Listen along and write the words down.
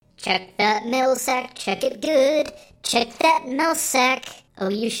Check that mail sack, check it good. Check that mail sack, oh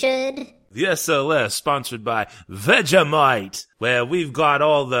you should. The SLS, sponsored by Vegemite, where we've got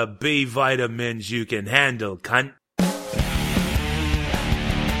all the B vitamins you can handle, cunt.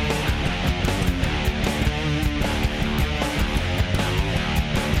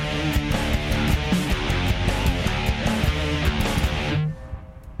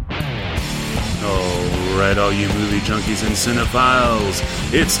 Alright, all you movie junkies and cinephiles,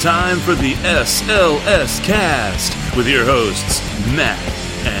 it's time for the SLS Cast with your hosts, Matt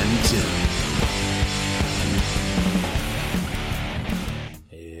and Tim.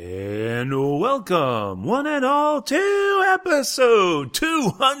 And welcome, one and all, to episode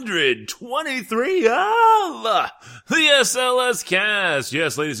 223 of the SLS Cast.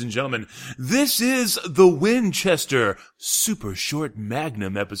 Yes, ladies and gentlemen, this is the Winchester Super Short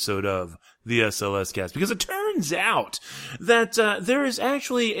Magnum episode of the SLS Cast, because it turns out that there is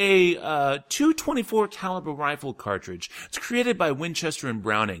actually a .224 caliber rifle cartridge. It's created by Winchester and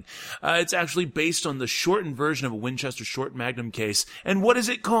Browning. It's actually based on the shortened version of a Winchester Short Magnum case. And what is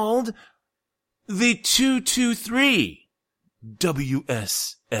it called? The 223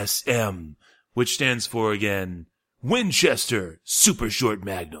 WSSM, which stands for, again, Winchester Super Short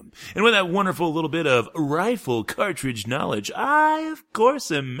Magnum. And with that wonderful little bit of rifle cartridge knowledge, I, of course,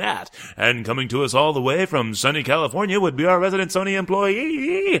 am Matt. And coming to us all the way from sunny California would be our resident Sony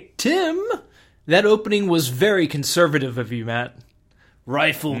employee, Tim. That opening was very conservative of you, Matt.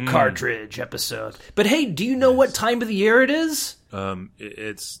 Rifle cartridge episode. But hey, do you know what time of the year it is?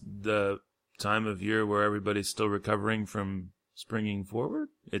 It's the time of year where everybody's still recovering from springing forward.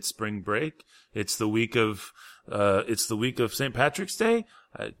 It's spring break. It's the week of St. Patrick's Day.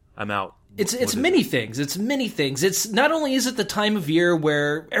 I'm out. It's many things. It's many things. It's not only is it the time of year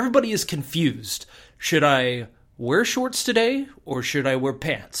where everybody is confused. Should I wear shorts today or should I wear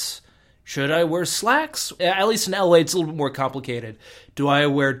pants? Should I wear slacks? At least in LA, it's a little bit more complicated. Do I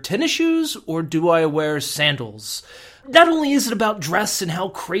wear tennis shoes or do I wear sandals? Not only is it about dress and how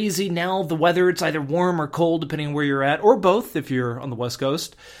crazy now the weather, it's either warm or cold depending on where you're at, or both if you're on the West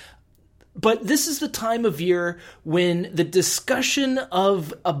Coast. But this is the time of year when the discussion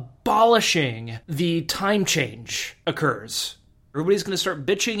of abolishing the time change occurs. Everybody's going to start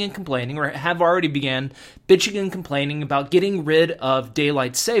bitching and complaining, or have already began bitching and complaining about getting rid of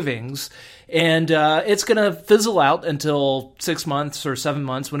daylight savings. And it's going to fizzle out until 6 months or 7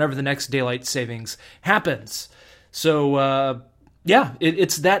 months, whenever the next daylight savings happens. So,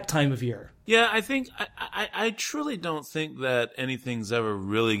 it's that time of year. Yeah, I think I truly don't think that anything's ever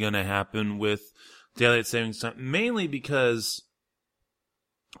really going to happen with daylight savings time, mainly because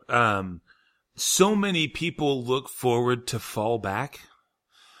so many people look forward to fall back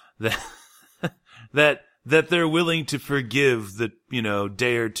that that they're willing to forgive the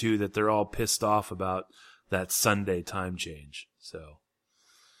day or two that they're all pissed off about that Sunday time change. So,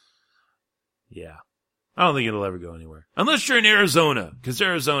 yeah. I don't think it'll ever go anywhere. Unless you're in Arizona, because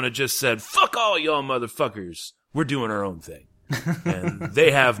Arizona just said, fuck all y'all motherfuckers. We're doing our own thing. And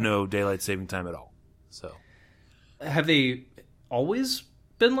they have no daylight saving time at all. So, have they always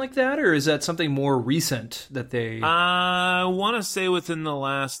been like that, or is that something more recent that they... I want to say within the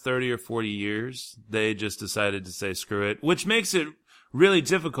last 30 or 40 years, they just decided to say screw it, which makes it really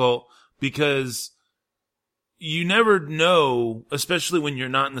difficult because you never know, especially when you're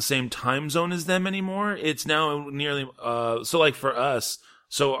not in the same time zone as them anymore. It's now nearly, so like for us,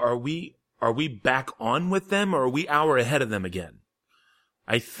 so are we back on with them, or are we hour ahead of them again?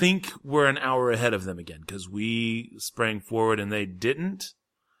 I think we're an hour ahead of them again, because we sprang forward and they didn't.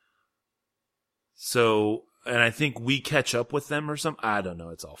 So, and I think we catch up with them or something. I don't know.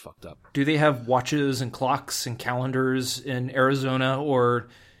 It's all fucked up. Do they have watches and clocks and calendars in Arizona, or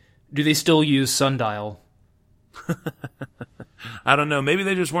do they still use sundial? I don't know. Maybe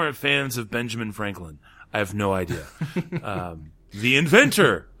they just weren't fans of Benjamin Franklin. I have no idea. The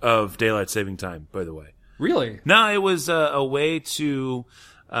inventor of daylight saving time, by the way. Really? No, it was a way to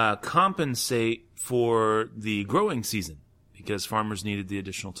compensate for the growing season, because farmers needed the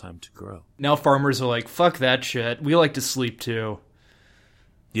additional time to grow. Now farmers are like, fuck that shit. We like to sleep too.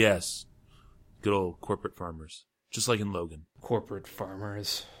 Yes. Good old corporate farmers. Just like in Logan. Corporate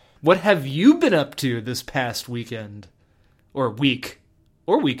farmers. What have you been up to this past weekend? Or week?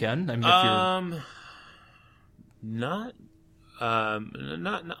 Or weekend? I mean, if you're... Not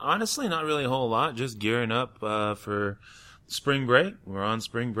honestly, not really a whole lot. Just gearing up for spring break. We're on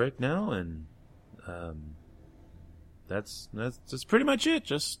spring break now, and that's pretty much it.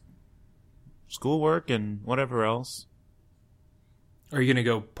 Just schoolwork and whatever else. Are you going to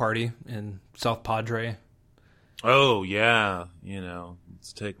go party in South Padre? Oh, yeah.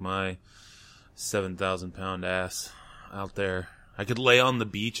 Let's take my 7,000-pound ass out there. I could lay on the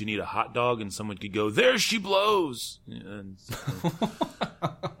beach and eat a hot dog, and someone could go, "There she blows." And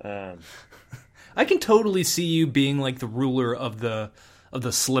I can totally see you being like the ruler of the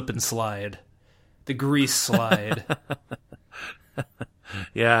slip and slide, the grease slide.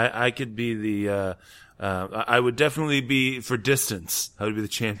 Yeah, I could be the. I would definitely be for distance. I would be the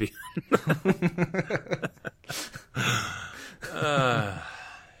champion.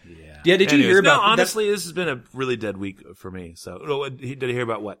 Yeah, did you hear about? No, honestly, this has been a really dead week for me. So, did you hear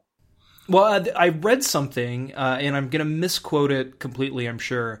about what? Well, I read something, and I'm going to misquote it completely, I'm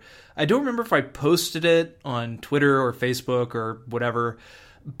sure. I don't remember if I posted it on Twitter or Facebook or whatever,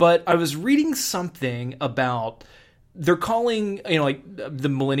 but I was reading something about they're calling, like the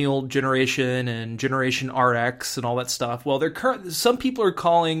millennial generation and Generation RX and all that stuff. Well, some people are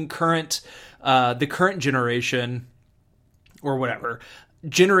calling the current generation or whatever,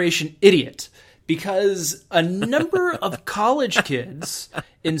 Generation Idiot. Because a number of college kids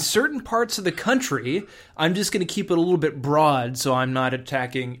in certain parts of the country, I'm just going to keep it a little bit broad so I'm not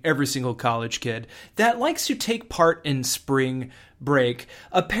attacking every single college kid, that likes to take part in spring break.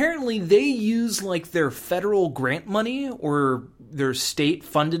 Apparently they use like their federal grant money or their state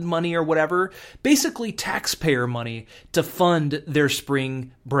funded money or whatever, basically taxpayer money, to fund their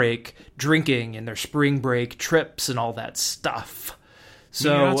spring break drinking and their spring break trips and all that stuff.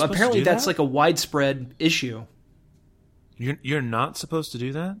 So apparently that's like a widespread issue. You're not supposed to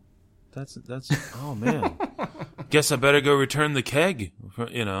do that? That's oh man. Guess I better go return the keg,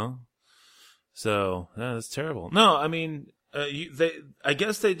 So, yeah, that's terrible. No, I mean, I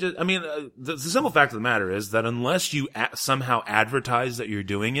guess they just, I mean, the simple fact of the matter is that unless you somehow advertise that you're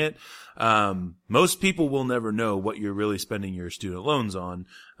doing it, most people will never know what you're really spending your student loans on,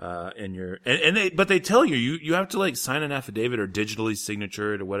 but they tell you have to like sign an affidavit or digitally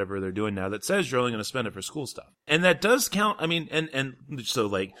signature it or whatever they're doing now that says you're only going to spend it for school stuff. And that does count. I mean, and so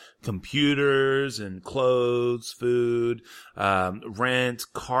like computers and clothes, food, rent,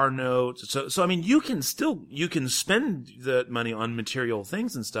 car notes. So I mean, you can spend the money on material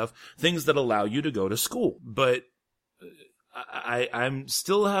things and stuff, things that allow you to go to school. But I'm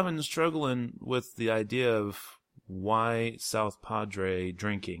still struggling with the idea of why South Padre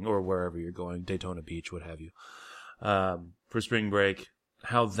drinking, or wherever you're going, Daytona Beach, what have you, for spring break,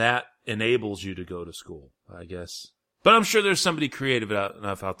 how that enables you to go to school, I guess. But I'm sure there's somebody creative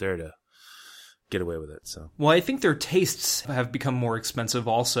enough out there to get away with it. So, well, I think their tastes have become more expensive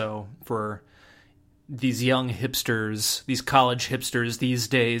also for these young hipsters, these college hipsters these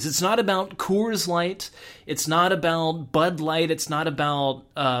days. It's not about Coors Light. It's not about Bud Light. It's not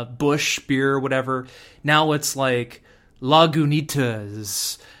about Busch beer or whatever. Now it's like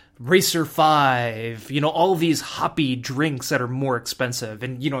Lagunitas, Racer 5, all these hoppy drinks that are more expensive.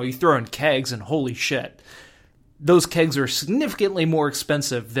 And, you throw in kegs and holy shit, those kegs are significantly more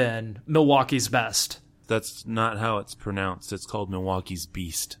expensive than Milwaukee's Best. That's not how it's pronounced. It's called Milwaukee's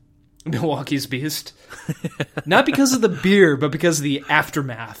Beast. Milwaukee's Beast. Not because of the beer, but because of the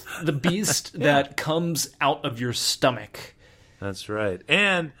aftermath. The beast that comes out of your stomach. That's right.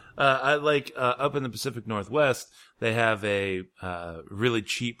 And I like up in the Pacific Northwest, they have a really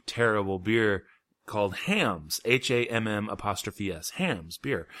cheap, terrible beer called Hamm's, HAMM''S, Hamm's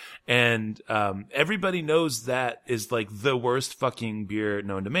beer. And everybody knows that is like the worst fucking beer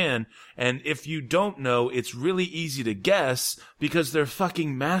known to man. And if you don't know, it's really easy to guess because their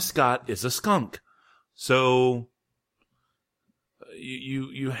fucking mascot is a skunk. So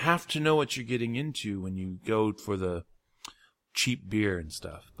you have to know what you're getting into when you go for the cheap beer and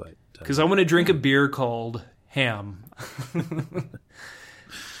stuff. But because I want to drink a beer called Ham.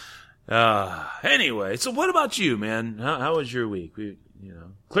 Anyway, so what about you, man? How was your week?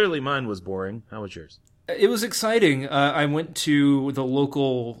 Clearly mine was boring. How was yours? It was exciting. I went to the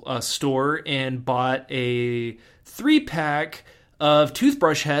local store and bought a 3-pack of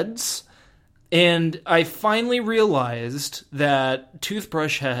toothbrush heads, and I finally realized that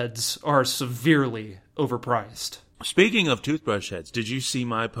toothbrush heads are severely overpriced. Speaking of toothbrush heads, did you see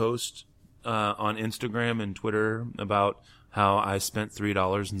my post on Instagram and Twitter about how I spent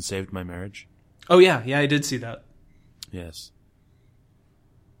 $3 and saved my marriage? Oh, yeah, I did see that. Yes.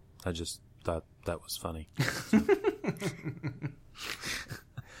 I just thought that was funny.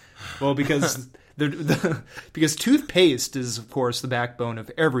 Well, because because toothpaste is, of course, the backbone of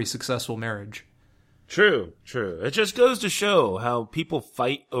every successful marriage. True. It just goes to show how people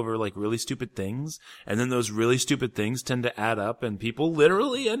fight over like really stupid things, and then those really stupid things tend to add up, and people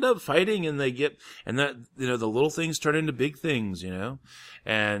literally end up fighting, and the little things turn into big things,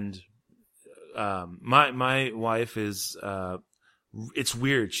 and my wife is, it's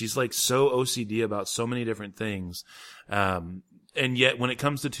weird. She's like so OCD about so many different things. And yet when it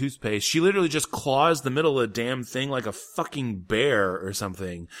comes to toothpaste, she literally just claws the middle of the damn thing like a fucking bear or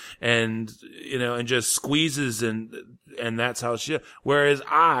something. And, and just squeezes and that's how she, whereas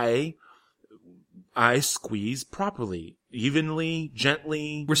I squeeze properly, evenly,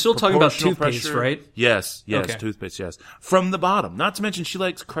 gently. We're still talking about toothpaste, pressure. right? Yes, Okay. Toothpaste, yes. From the bottom. Not to mention she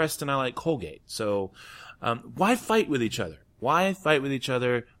likes Crest and I like Colgate. So, why fight with each other? Why fight with each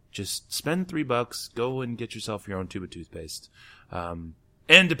other? Just spend $3, go and get yourself your own tube of toothpaste. And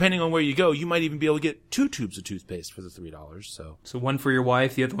depending on where you go, you might even be able to get 2 tubes of toothpaste for the $3. So one for your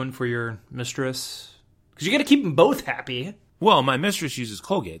wife, the other one for your mistress. Because you got to keep them both happy. Well, my mistress uses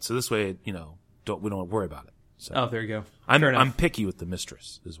Colgate, so this way, we don't worry about it. So Oh, there you go. I'm picky with the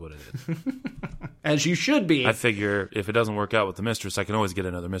mistress, is what it is. As you should be. I figure if it doesn't work out with the mistress, I can always get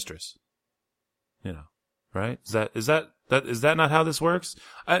another mistress. Right? Is that not how this works?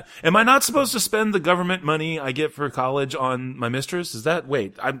 Am I not supposed to spend the government money I get for college on my mistress?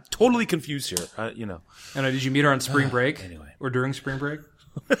 Wait, I'm totally confused here. I know, did you meet her on spring break? Anyway. Or during spring break?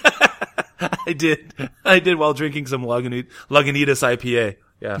 I did while drinking some Lagunitas IPA.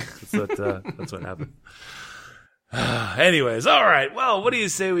 Yeah, that's what happened. Anyways, all right. Well, what do you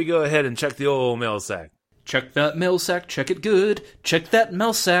say we go ahead and check the old mail sack? Check that mail sack. Check it good. Check that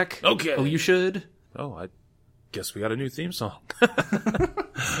mail sack. Okay. Oh, you should. Oh, I guess we got a new theme song.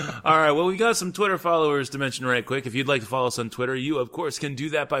 All right. Well, we got some Twitter followers to mention right quick. If you'd like to follow us on Twitter, you, of course, can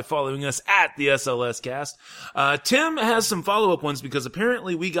do that by following us at the SLS Cast. Tim has some follow-up ones because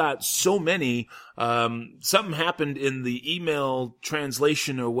apparently we got so many. Something happened in the email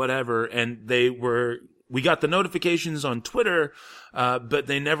translation or whatever, and we got the notifications on Twitter, but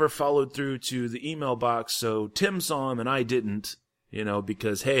they never followed through to the email box. So Tim saw them and I didn't,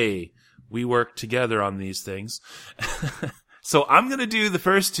 because, hey, we work together on these things. So I'm going to do the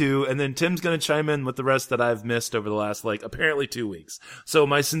first 2, and then Tim's going to chime in with the rest that I've missed over the last, apparently 2 weeks. So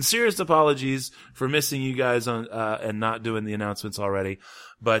my sincerest apologies for missing you guys on, and not doing the announcements already.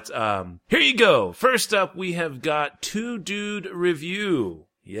 But, here you go. First up, we have got 2 Dude Review.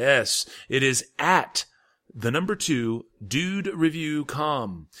 Yes, it is at the number 2, Dude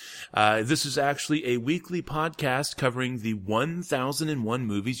Review.com. This is actually a weekly podcast covering the 1001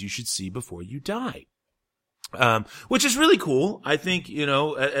 movies you should see before you die. Which is really cool. I think,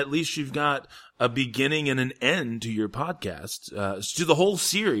 at least you've got a beginning and an end to your podcast, to the whole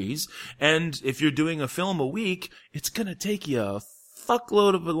series. And if you're doing a film a week, it's gonna take you a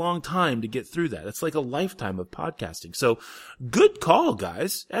fuckload of a long time to get through that. It's like a lifetime of podcasting. So good call,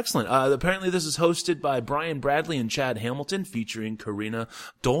 guys. Excellent. Apparently this is hosted by Brian Bradley and Chad Hamilton, featuring Karina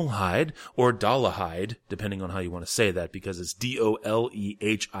Dolehide, or Dolehide, depending on how you want to say that, because it's Dolehide.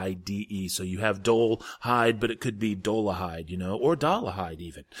 So you have Dolehide, but it could be Dolehide, or Dolehide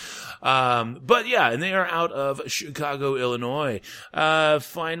even. But yeah, and they are out of Chicago, Illinois.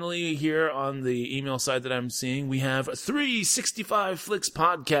 Finally, here on the email side that I'm seeing, we have 365 Flicks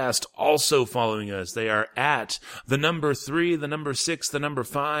Podcast also following us. They are at the number 3, the number 6, the number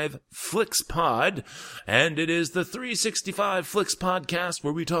 5 Flicks Pod, and it is the 365 Flicks Podcast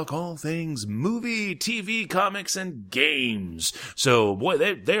where we talk all things movie, TV, comics, and games. So boy,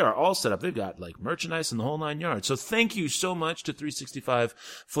 they are all set up. They've got merchandise and the whole 9 yards. So thank you so much to 365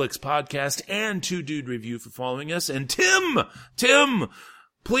 Flicks Podcast and 2 Dude Review for following us. And Tim,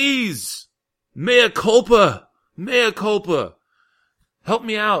 please, mea culpa. Help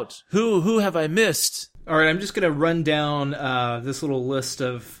me out. Who have I missed? All right, I'm just going to run down this little list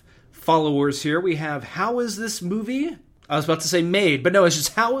of followers here. We have How Is This Movie? I was about to say Made, but no, it's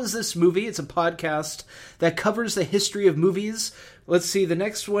just How Is This Movie? It's a podcast that covers the history of movies. Let's see, the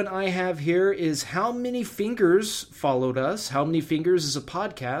next one I have here is How Many Fingers followed us. How Many Fingers is a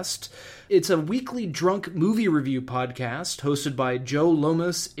podcast. It's a weekly drunk movie review podcast hosted by Joe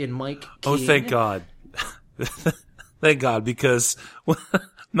Lomas and Mike King. Oh, thank God. Thank God, because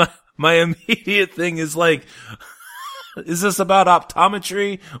my immediate thing is is this about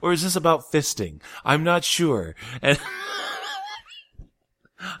optometry or is this about fisting? I'm not sure. And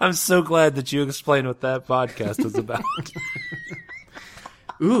I'm so glad that you explained what that podcast was about.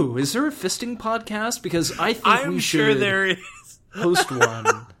 Ooh, is there a fisting podcast? Because I think we should sure there is. Host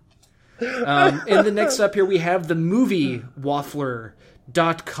one. And then next up here we have the Movie Waffler.com.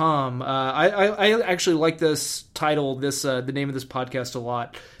 I actually like this title, the name of this podcast a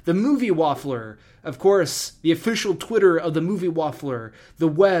lot. The Movie Waffler. Of course, the official Twitter of the Movie Waffler, the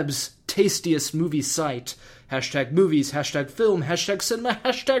web's tastiest movie site. Hashtag movies, hashtag film, hashtag cinema,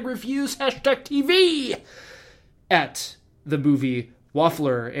 hashtag reviews, hashtag TV. At the Movie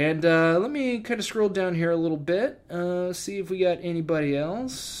Waffler. And let me kind of scroll down here a little bit, see if we got anybody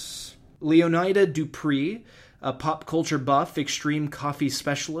else. Leonida Dupree, a pop culture buff, extreme coffee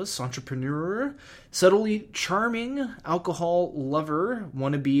specialist, entrepreneur, subtly charming alcohol lover,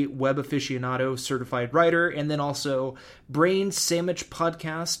 wannabe web aficionado, certified writer, and then also Brain Sandwich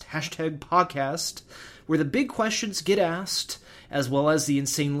Podcast, #podcast, where the big questions get asked, as well as the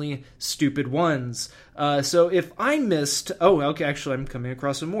insanely stupid ones. So if I missed... Oh, okay, actually, I'm coming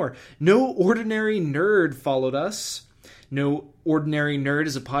across some more. No Ordinary Nerd followed us. No Ordinary Nerd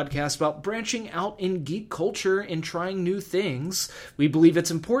is a podcast about branching out in geek culture and trying new things. We believe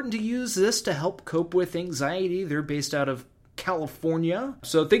it's important to use this to help cope with anxiety. They're based out of California.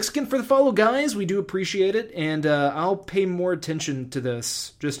 So thanks again for the follow, guys. We do appreciate it, and I'll pay more attention to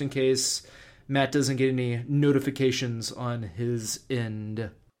this, just in case Matt doesn't get any notifications on his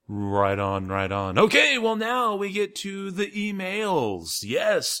end. Right on, right on. Okay, well now we get to the emails.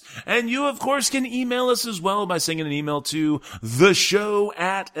 Yes. And you, of course, can email us as well by sending an email to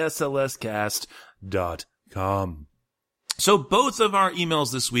theshow@slscast.com. So both of our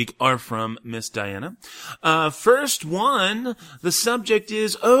emails this week are from Miss Diana. First one, the subject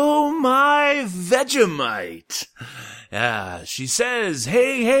is, "Oh my Vegemite." She says,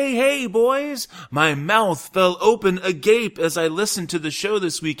 hey, boys. My mouth fell open agape as I listened to the show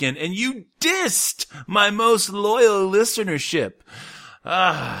this weekend, and you dissed my most loyal listenership.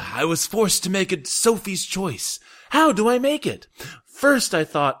 I was forced to make a Sophie's choice. How do I make it? First, I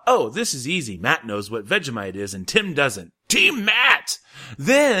thought, oh, this is easy. Matt knows what Vegemite is, and Tim doesn't. Team Matt!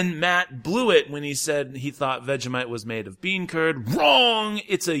 Then Matt blew it when he said he thought Vegemite was made of bean curd. Wrong!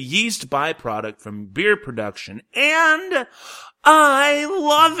 It's a yeast byproduct from beer production, and I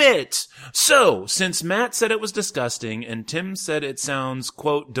love it! So, since Matt said it was disgusting, and Tim said it sounds,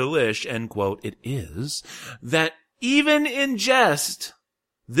 quote, delish, end quote, it is, that even in jest,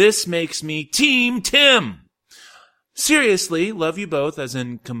 this makes me Team Tim! Seriously, love you both as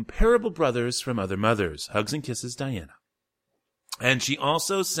incomparable brothers from other mothers. Hugs and kisses, Diana. And she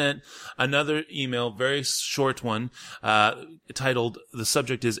also sent another email, very short one, titled, the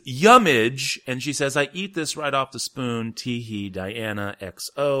subject is Yummage, and she says, I eat this right off the spoon, tee-hee, Diana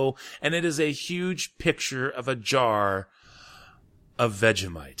XO, and it is a huge picture of a jar of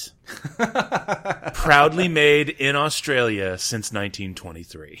Vegemite. Proudly made in Australia since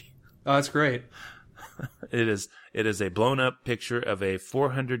 1923. Oh, that's great. It is a blown-up picture of a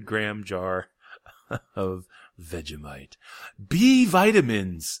 400-gram jar of Vegemite. B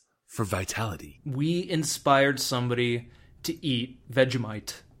vitamins for vitality. We inspired somebody to eat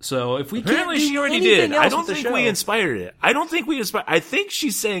Vegemite. So if we Apparently can't do she already anything did. else I don't with the think show, we inspired it. I think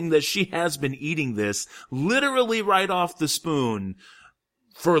she's saying that she has been eating this literally right off the spoon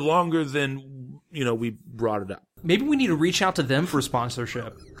for longer than, we brought it up. maybe we need to reach out to them for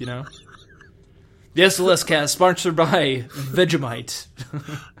sponsorship, The SLS Cast, sponsored by Vegemite.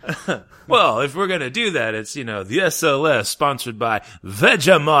 Well, if we're gonna do that, it's, the SLS sponsored by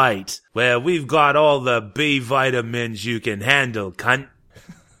Vegemite, where we've got all the B vitamins you can handle, cunt.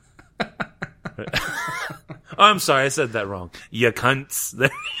 Oh, I'm sorry, I said that wrong. You cunts.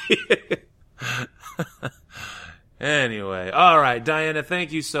 Anyway, all right, Diana,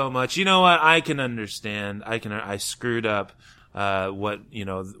 thank you so much. You know what? I can understand. I screwed up.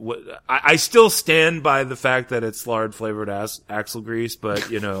 I still stand by the fact that it's lard flavored axle grease,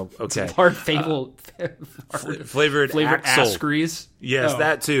 but okay. Lard flavored axle ass grease. Yes,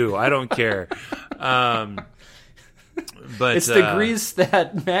 that too. I don't care. But it's the grease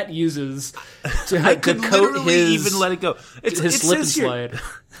that Matt uses to coat his, even let it go. His slip and slide.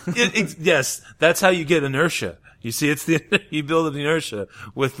 Yes, that's how you get inertia. You see, you build an inertia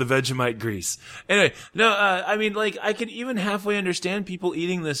with the Vegemite grease. Anyway, no, I can even halfway understand people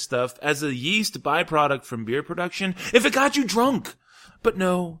eating this stuff as a yeast byproduct from beer production if it got you drunk. But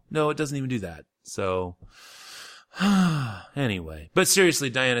no, it doesn't even do that. So, anyway. But seriously,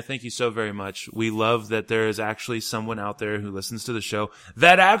 Diana, thank you so very much. We love that there is actually someone out there who listens to the show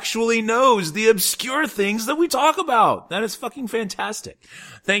that actually knows the obscure things that we talk about. That is fucking fantastic.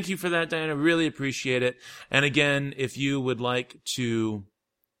 Thank you for that, Diana. Really appreciate it. And again, if you would like to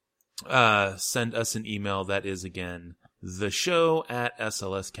send us an email, that is, again,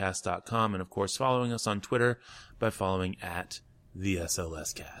 theshow@slscast.com. And, of course, following us on Twitter by following at the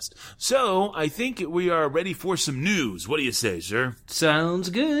SLS Cast. So, I think we are ready for some news. What do you say, sir? Sounds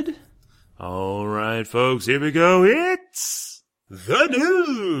good. All right, folks, here we go. It's the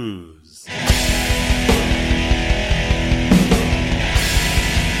news.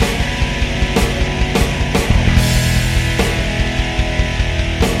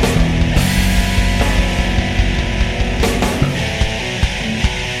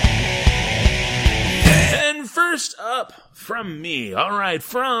 from me. All right,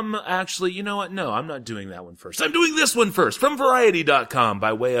 actually, you know what? No, I'm not doing that one first. I'm doing this one first. From Variety.com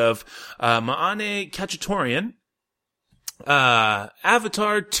by way of Maane Khatchatorian.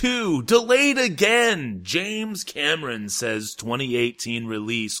 Avatar 2 delayed again. James Cameron says 2018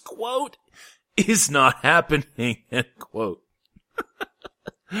 release, quote, is not happening, end quote.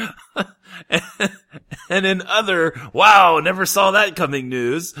 And in other, wow, never saw that coming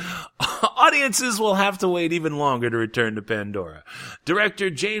news, audiences will have to wait even longer to return to Pandora. Director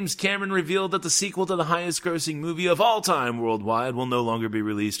James Cameron revealed that the sequel to the highest grossing movie of all time worldwide will no longer be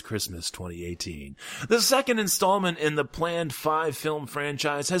released Christmas 2018. The second installment in the planned 5-film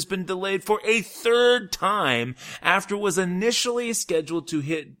franchise has been delayed for a third time after it was initially scheduled to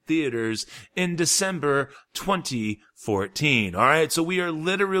hit theaters in December 2014. All right, so we are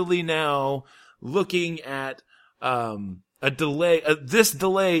literally now looking at a delay. This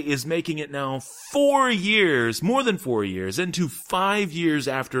delay is making it now 4 years, more than 4 years, into 5 years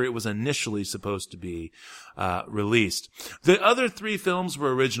after it was initially supposed to be released. The other 3 films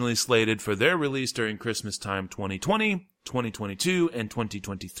were originally slated for their release during Christmas time 2020, 2022, and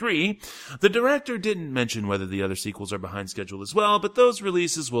 2023. The director didn't mention whether the other sequels are behind schedule as well, but those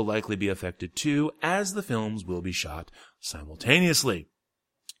releases will likely be affected too, as the films will be shot simultaneously.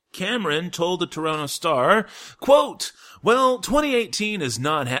 Cameron told the Toronto Star, quote, well, 2018 is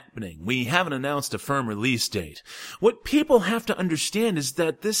not happening. We haven't announced a firm release date. What people have to understand is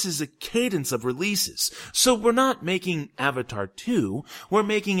that this is a cadence of releases. So we're not making Avatar 2. We're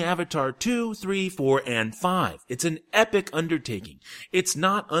making Avatar 2, 3, 4, and 5. It's an epic undertaking. It's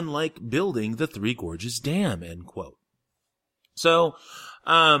not unlike building the Three Gorges Dam, end quote. So,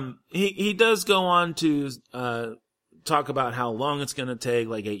 he does go on to, talk about how long it's going to take,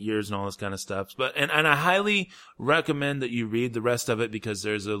 like 8 years and all this kind of stuff. But, and I highly recommend that you read the rest of it because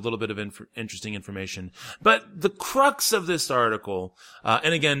there's a little bit of interesting information. But the crux of this article,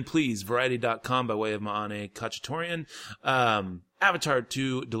 and again, please, Variety.com by way of Maane Khatchatorian, Avatar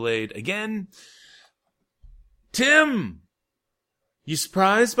 2 delayed again. Tim, you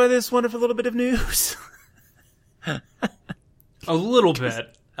surprised by this wonderful little bit of news? A little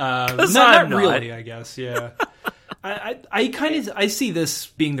bit. Not really, I guess, yeah. I see this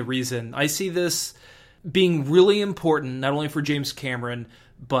being the reason. I see this being really important, not only for James Cameron,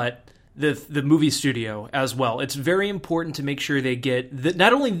 but the movie studio as well. It's very important to make sure they get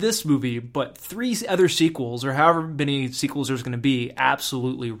not only this movie, but 3 other sequels, or however many sequels there's going to be,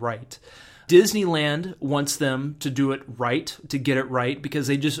 absolutely right. Disneyland wants them to do it right, to get it right, because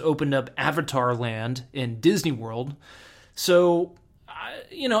they just opened up Avatar Land in Disney World. So,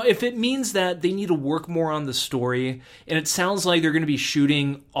 you know, if it means that they need to work more on the story, and it sounds like they're going to be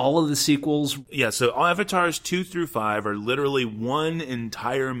shooting all of the sequels. Yeah, so Avatars 2 through 5 are literally one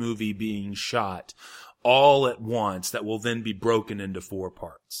entire movie being shot all at once that will then be broken into 4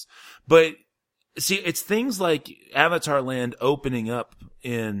 parts. But, see, it's things like Avatar Land opening up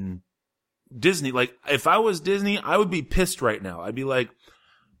in Disney. Like, if I was Disney, I would be pissed right now. I'd be like,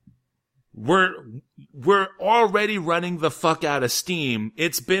 we're already running the fuck out of steam.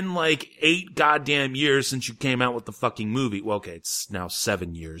 It's been like 8 goddamn years since you came out with the fucking movie. Well, okay, it's now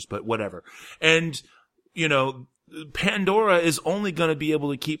 7 years, but whatever. And, you know, Pandora is only going to be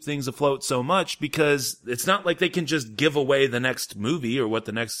able to keep things afloat so much because it's not like they can just give away the next movie or what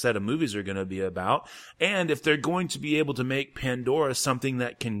the next set of movies are going to be about. And if they're going to be able to make Pandora something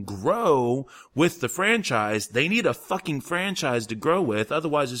that can grow with the franchise, they need a fucking franchise to grow with.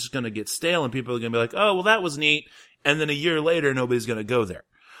 Otherwise, it's just going to get stale and people are going to be like, oh, well, that was neat. And then a year later, nobody's going to go there.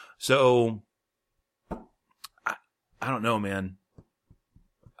 So, I don't know, man.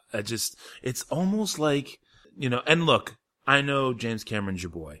 It's almost like, you know, and look, I know James Cameron's your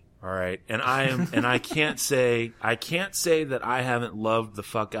boy, all right? And I can't say that I haven't loved the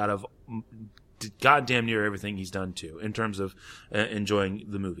fuck out of goddamn near everything he's done too, in terms of enjoying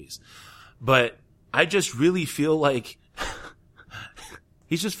the movies. But I just really feel like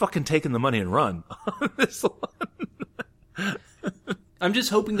he's just fucking taking the money and run on this one. I'm just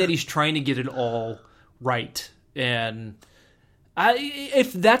hoping that he's trying to get it all right. And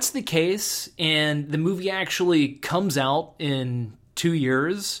if that's the case, and the movie actually comes out in 2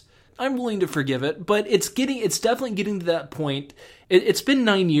 years, I'm willing to forgive it. But it's definitely getting to that point. It's been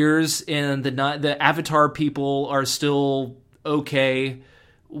 9 years, and the Avatar people are still okay.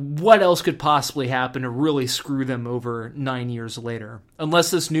 What else could possibly happen to really screw them over 9 years later?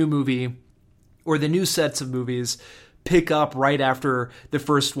 Unless this new movie, or the new sets of movies, pick up right after the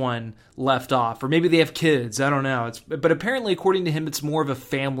first one left off. Or maybe they have kids, I don't know. But apparently, according to him, it's more of a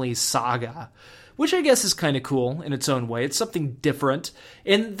family saga, which I guess is kind of cool in its own way. It's something different.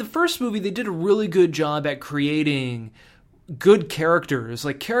 In the first movie, they did a really good job at creating good characters,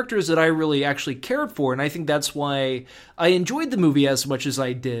 like characters that I really actually cared for. And I think that's why I enjoyed the movie as much as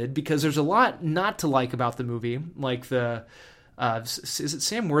I did, because there's a lot not to like about the movie. Like is it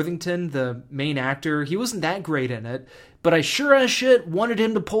Sam Worthington, the main actor? He wasn't that great in it, but I sure as shit wanted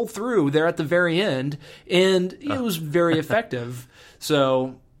him to pull through there at the very end, and it was very effective.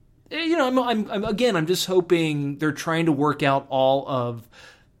 So, I'm just hoping they're trying to work out all of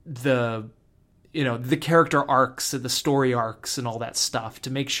the character arcs and the story arcs and all that stuff to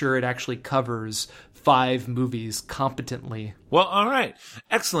make sure it actually covers 5 movies competently. Well, all right.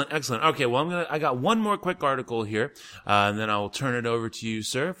 Excellent. Okay, well, I got one more quick article here, and then I'll turn it over to you,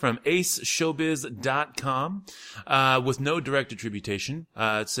 sir, from aceshowbiz.com, with no direct attribution.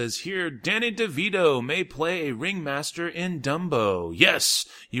 It says here, Danny DeVito may play a ringmaster in Dumbo. Yes,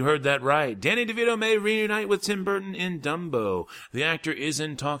 you heard that right. Danny DeVito may reunite with Tim Burton in Dumbo. The actor is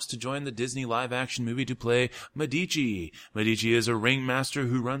in talks to join the Disney live-action movie to play Medici. Medici is a ringmaster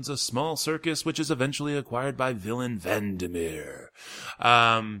who runs a small circus, which is eventually acquired by villain Vandermeer.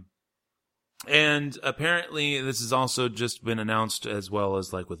 And apparently this has also just been announced, as well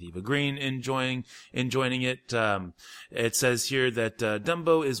as like with Eva Green joining it. It says here that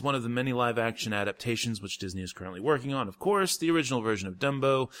Dumbo is one of the many live action adaptations which Disney is currently working on. Of course, the original version of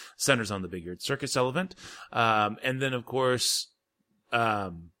Dumbo centers on the big-eared circus elephant. And then of course,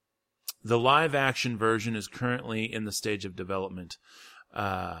 the live action version is currently in the stage of development,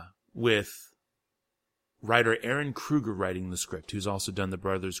 with writer Aaron Kruger writing the script, who's also done The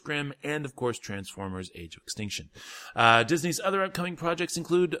Brothers Grimm and, of course, Transformers: Age of Extinction. Disney's other upcoming projects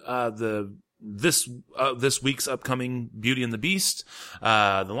include this week's upcoming Beauty and the Beast,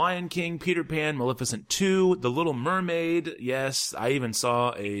 The Lion King, Peter Pan, Maleficent 2, The Little Mermaid. Yes, I even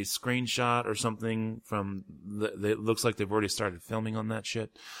saw a screenshot or something from it looks like they've already started filming on that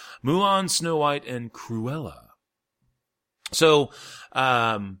shit. Mulan, Snow White, and Cruella. So,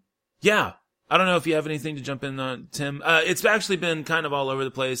 yeah. I don't know if you have anything to jump in on, Tim. It's actually been kind of all over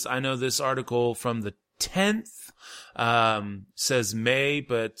the place. I know this article from the 10th says May,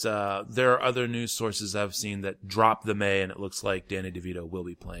 but there are other news sources I've seen that drop the May, and it looks like Danny DeVito will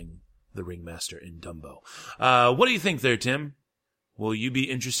be playing the ringmaster in Dumbo. What do you think there, Tim? Will you be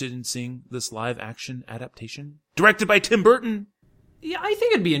interested in seeing this live-action adaptation? Directed by Tim Burton? Yeah, I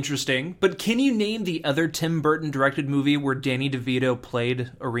think it'd be interesting, but can you name the other Tim Burton-directed movie where Danny DeVito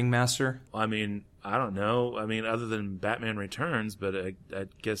played a ringmaster? I mean, I don't know. I mean, other than Batman Returns, but I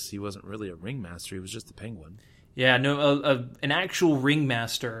guess he wasn't really a ringmaster. He was just the Penguin. Yeah, no, an actual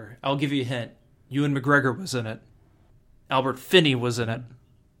ringmaster. I'll give you a hint. Ewan McGregor was in it. Albert Finney was in it.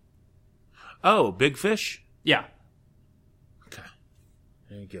 Oh, Big Fish? Yeah. Okay.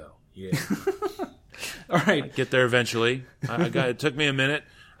 There you go. Yeah. All right. I'd get there eventually. It took me a minute.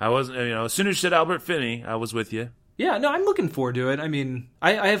 I wasn't, as soon as you said Albert Finney, I was with you. Yeah, no, I'm looking forward to it. I mean,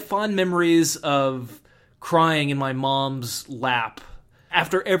 I have fond memories of crying in my mom's lap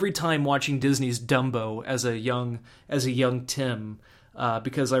after every time watching Disney's Dumbo as a young Tim,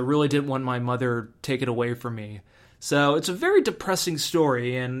 because I really didn't want my mother take it away from me. So it's a very depressing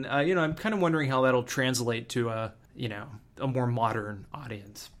story, and I'm kind of wondering how that'll translate to a more modern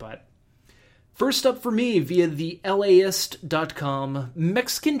audience. But first up for me, via the LAist.com,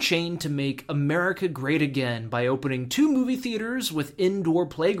 Mexican chain to make America great again by opening 2 movie theaters with indoor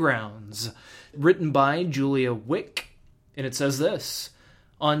playgrounds. Written by Julia Wick, and it says this.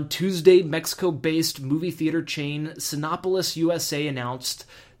 On Tuesday, Mexico-based movie theater chain Cinépolis USA announced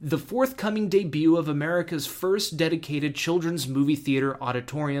the forthcoming debut of America's first dedicated children's movie theater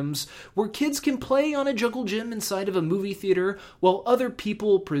auditoriums, where kids can play on a jungle gym inside of a movie theater while other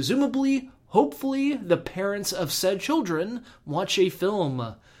people, presumably, hopefully, the parents of said children, watch a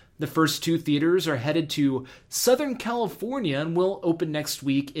film. The first 2 theaters are headed to Southern California and will open next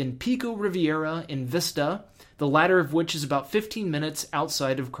week in Pico Riviera and Vista, the latter of which is about 15 minutes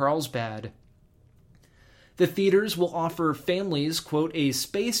outside of Carlsbad. The theaters will offer families, quote, a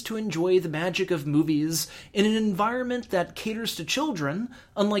space to enjoy the magic of movies in an environment that caters to children,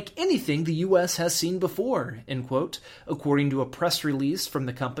 unlike anything the U.S. has seen before, end quote, according to a press release from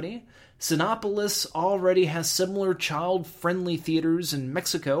the company. Cinépolis already has similar child-friendly theaters in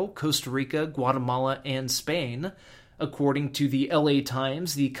Mexico, Costa Rica, Guatemala, and Spain. According to the LA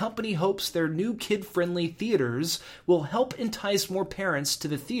Times, the company hopes their new kid-friendly theaters will help entice more parents to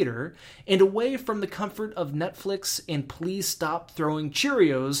the theater and away from the comfort of Netflix and please stop throwing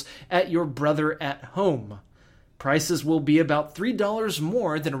Cheerios at your brother at home. Prices will be about $3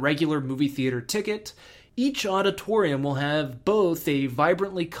 more than a regular movie theater ticket. Each auditorium will have both a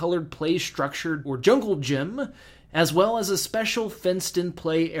vibrantly colored play structure or jungle gym, as well as a special fenced-in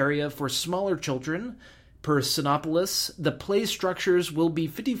play area for smaller children. Per Sinopolis, the play structures will be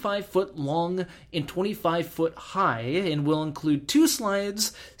 55-foot long and 25-foot high and will include 2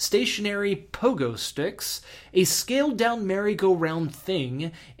 slides, stationary pogo sticks, a scaled-down merry-go-round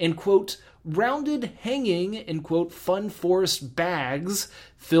thing, and, quote, rounded hanging, and, quote, fun forest bags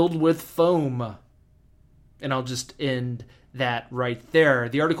filled with foam. And I'll just end that right there.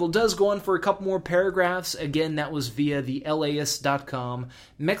 The article does go on for a couple more paragraphs. Again, that was via the LAist.com.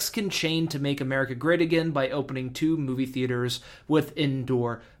 Mexican chain to make America great again by opening 2 movie theaters with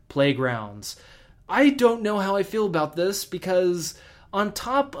indoor playgrounds. I don't know how I feel about this, because on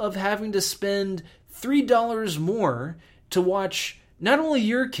top of having to spend $3 more to watch not only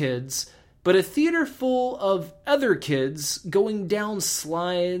your kids, but a theater full of other kids going down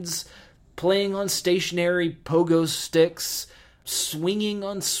slides, playing on stationary pogo sticks, swinging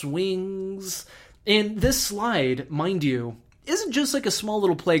on swings. And this slide, mind you, isn't just like a small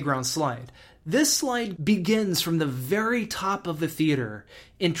little playground slide. This slide begins from the very top of the theater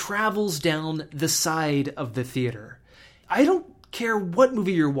and travels down the side of the theater. I don't care what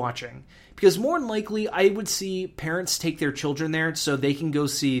movie you're watching, because more than likely I would see parents take their children there so they can go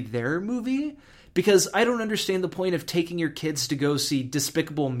see their movie. Because I don't understand the point of taking your kids to go see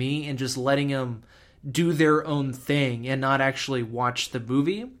Despicable Me and just letting them do their own thing and not actually watch the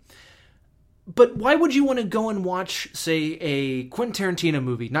movie. But why would you want to go and watch, say, a Quentin Tarantino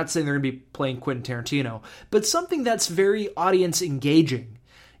movie? Not saying they're going to be playing Quentin Tarantino, but something that's very audience engaging.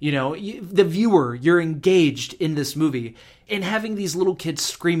 You know, the viewer, you're engaged in this movie, and having these little kids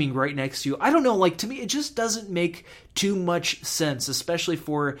screaming right next to you, I don't know, like, to me, it just doesn't make too much sense, especially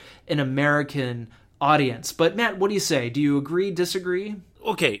for an American audience. But Matt, what do you say? Do you agree, disagree?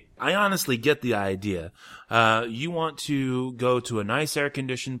 Okay, I honestly get the idea. You want to go to a nice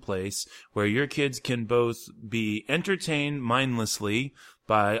air-conditioned place where your kids can both be entertained mindlessly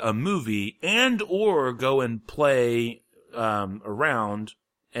by a movie and or go and play around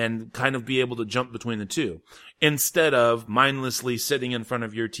and kind of be able to jump between the two, instead of mindlessly sitting in front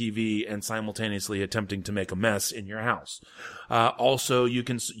of your TV and simultaneously attempting to make a mess in your house. Also,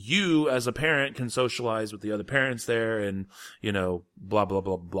 you as a parent can socialize with the other parents there and, you know, blah, blah,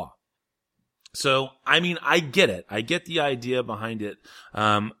 blah, blah. So, I mean, I get it. I get the idea behind it.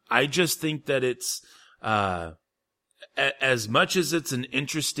 I just think that it's, as much as it's an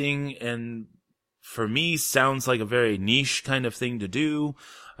interesting and, for me, sounds like a very niche kind of thing to do.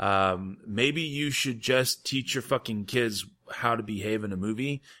 Maybe you should just teach your fucking kids how to behave in a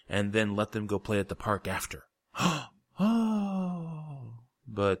movie and then let them go play at the park after. Oh,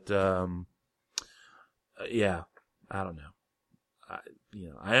 but, yeah, I don't know.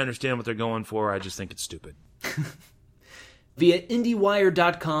 I understand what they're going for. I just think it's stupid. Via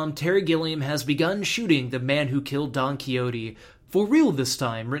IndieWire.com, Terry Gilliam has begun shooting The Man Who Killed Don Quixote for real this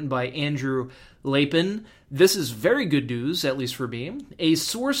time, written by Andrew Lapin. This is very good news, at least for me. A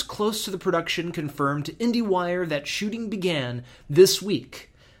source close to the production confirmed to IndieWire that shooting began this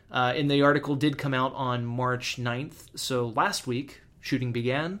week. And the article did come out on March 9th, so last week shooting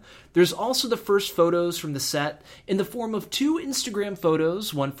began. There's also the first photos from the set in the form of 2 Instagram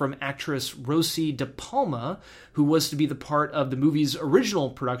photos, one from actress Rosie De Palma, who was to be the part of the movie's original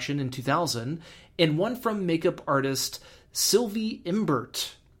production in 2000, and one from makeup artist Sylvie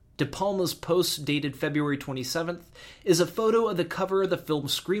Imbert. De Palma's post, dated February 27th, is a photo of the cover of the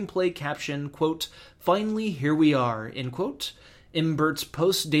film's screenplay captioned, quote, "Finally, here we are," end quote. Imbert's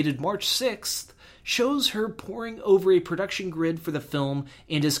post, dated March 6th, shows her poring over a production grid for the film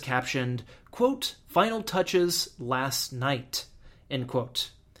and is captioned, quote, "Final touches last night," end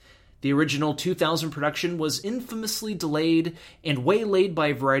quote. The original 2000 production was infamously delayed and waylaid by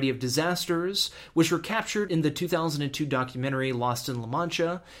a variety of disasters, which were captured in the 2002 documentary Lost in La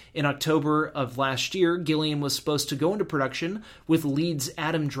Mancha. In October of last year, Gilliam was supposed to go into production with leads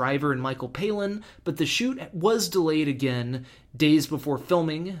Adam Driver and Michael Palin, but the shoot was delayed again days before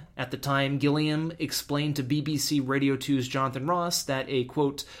filming. At the time, Gilliam explained to BBC Radio 2's Jonathan Ross that a,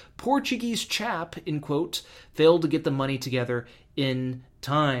 quote, "Portuguese chap," end quote, failed to get the money together in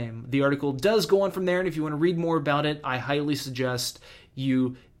time. The article does go on from there, and if you want to read more about it, I highly suggest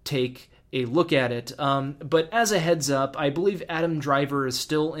you take a look at it. But as a heads up, I believe Adam Driver is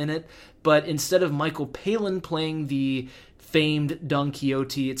still in it, but instead of Michael Palin playing the famed Don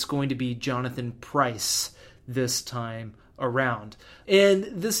Quixote, it's going to be Jonathan Pryce this time around. And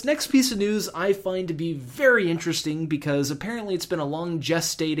this next piece of news I find to be very interesting because apparently it's been a long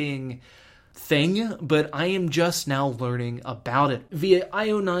gestating thing, but I am just now learning about it. Via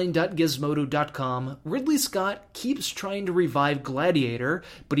io9.gizmodo.com, Ridley Scott keeps trying to revive Gladiator,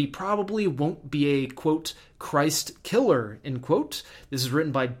 but he probably won't be a, quote, Christ Killer, end quote. This is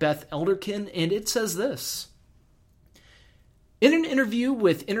written by Beth Elderkin, and it says this. In an interview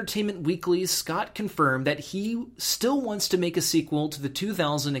with Entertainment Weekly, Scott confirmed that he still wants to make a sequel to the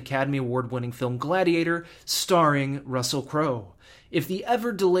 2000 Academy Award-winning film Gladiator, starring Russell Crowe. If the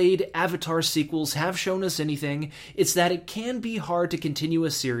ever-delayed Avatar sequels have shown us anything, it's that it can be hard to continue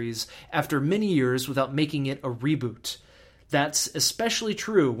a series after many years without making it a reboot. That's especially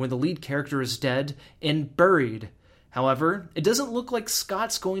true when the lead character is dead and buried. However, it doesn't look like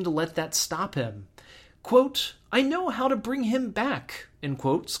Scott's going to let that stop him. Quote, I know how to bring him back, end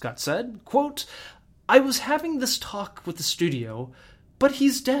quote, Scott said. Quote, I was having this talk with the studio, but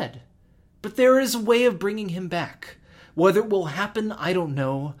he's dead. But there is a way of bringing him back. Whether it will happen, I don't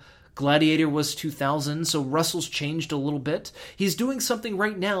know. Gladiator was 2000, so Russell's changed a little bit. He's doing something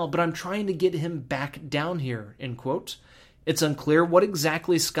right now, but I'm trying to get him back down here, end quote. It's unclear what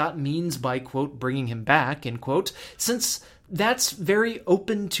exactly Scott means by, quote, bringing him back, end quote, since that's very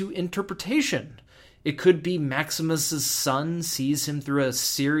open to interpretation. It could be Maximus's son sees him through a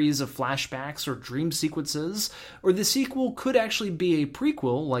series of flashbacks or dream sequences, or the sequel could actually be a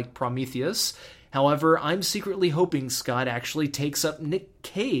prequel like Prometheus. However, I'm secretly hoping Scott actually takes up Nick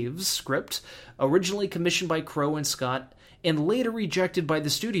Cave's script, originally commissioned by Crowe and Scott, and later rejected by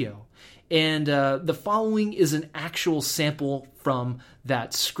the studio. And the following is an actual sample from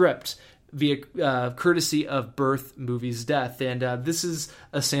that script, via courtesy of Birth Movies Death. And this is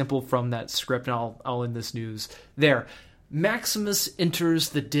a sample from that script, and I'll end this news there. Maximus enters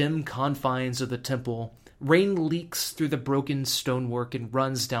the dim confines of the temple. Rain leaks through the broken stonework and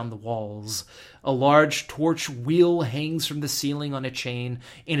runs down the walls. A large torch wheel hangs from the ceiling on a chain,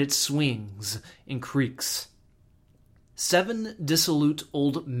 and it swings and creaks. 7 dissolute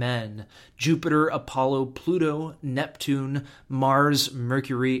old men, Jupiter, Apollo, Pluto, Neptune, Mars,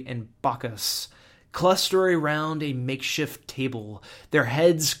 Mercury, and Bacchus, cluster around a makeshift table, their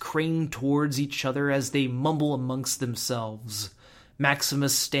heads craned towards each other as they mumble amongst themselves.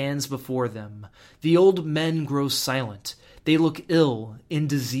 Maximus stands before them. The old men grow silent. They look ill and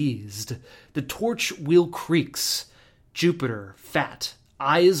diseased. The torch wheel creaks. Jupiter, fat,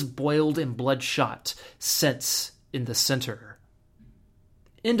 eyes boiled and bloodshot, sits in the center.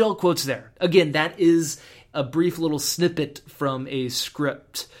 End all quotes there. Again, that is a brief little snippet from a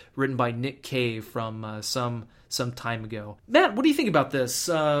script written by Nick Cave from some time ago. Matt, what do you think about this?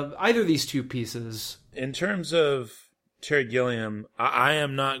 Either of these two pieces. In terms of Terry Gilliam, I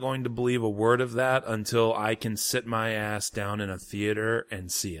am not going to believe a word of that until I can sit my ass down in a theater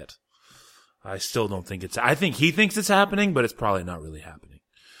and see it. I still don't think I think he thinks it's happening, but it's probably not really happening.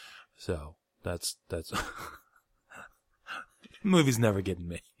 So that's movie's never getting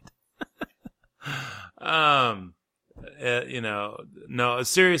made. No,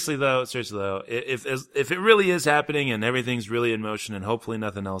 seriously though, if it really is happening and everything's really in motion and hopefully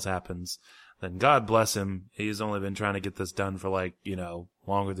nothing else happens, then God bless him. He's only been trying to get this done for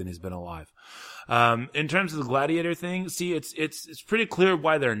longer than he's been alive. In terms of the Gladiator thing, see, it's pretty clear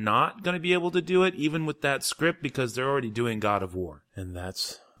why they're not going to be able to do it, even with that script, because they're already doing God of War. And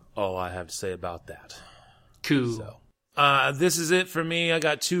that's all I have to say about that. Cool. So. This is it for me. I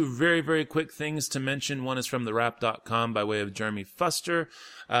got 2 very, very quick things to mention. One is from TheWrap.com by way of Jeremy Fuster.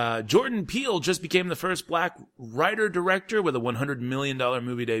 Jordan Peele just became the first black writer-director with a $100 million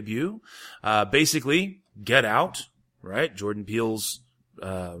movie debut. Basically, Get Out, right? Jordan Peele's,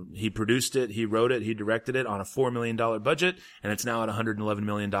 he produced it, he wrote it, he directed it on a $4 million budget, and it's now at $111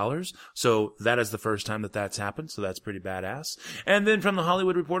 million. So that is the first time that's happened, so that's pretty badass. And then from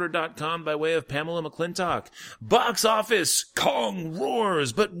thehollywoodreporter.com by way of Pamela McClintock, box office, Kong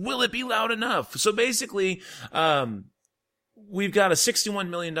roars, but will it be loud enough? So basically, we've got a $61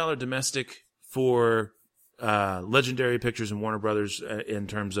 million domestic for Legendary Pictures and Warner Brothers in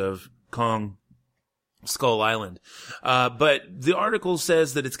terms of Kong Skull Island. But the article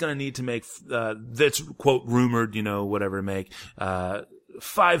says that it's going to need to make, that's quote rumored, whatever to make,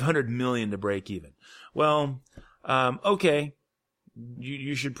 $500 million to break even. Well, okay.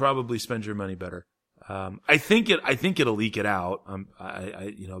 You should probably spend your money better. I think it'll leak it out.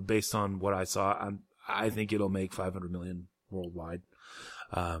 Based on what I saw, I think it'll make $500 million worldwide.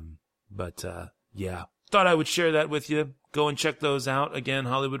 Yeah. Thought I would share that with you. Go and check those out. Again,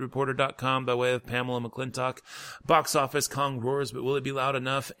 HollywoodReporter.com by way of Pamela McClintock. Box office, Kong roars, but will it be loud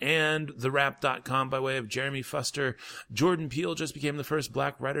enough? And TheWrap.com by way of Jeremy Fuster. Jordan Peele just became the first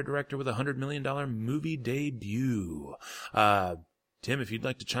black writer-director with a $100 million movie debut. Tim, if you'd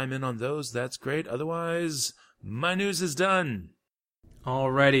like to chime in on those, that's great. Otherwise, my news is done.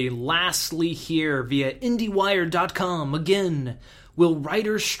 Alrighty, lastly here via IndieWire.com again. Will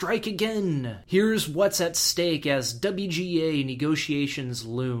writers strike again? Here's what's at stake as WGA negotiations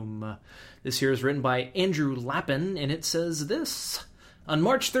loom. This here is written by Andrew Lappin, and it says this. On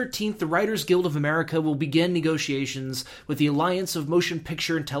March 13th, the Writers Guild of America will begin negotiations with the Alliance of Motion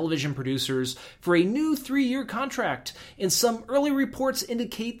Picture and Television Producers for a new 3-year contract, and some early reports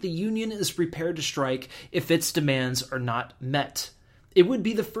indicate the union is prepared to strike if its demands are not met. It would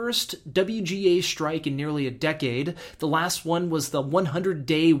be the first WGA strike in nearly a decade. The last one was the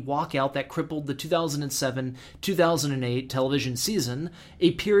 100-day walkout that crippled the 2007-2008 television season,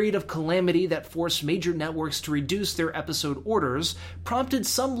 a period of calamity that forced major networks to reduce their episode orders, prompted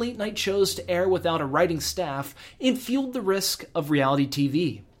some late-night shows to air without a writing staff, and fueled the risk of reality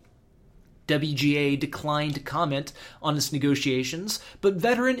TV. WGA declined to comment on its negotiations, but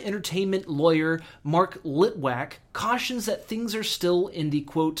veteran entertainment lawyer Mark Litwack cautions that things are still in the,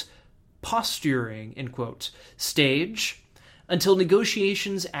 quote, posturing, end quote, stage until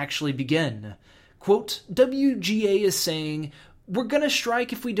negotiations actually begin. Quote, WGA is saying, we're going to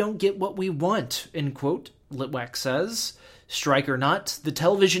strike if we don't get what we want, end quote, Litwack says. Strike or not, the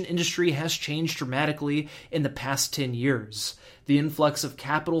television industry has changed dramatically in the past 10 years. The influx of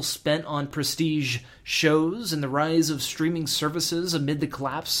capital spent on prestige shows and the rise of streaming services amid the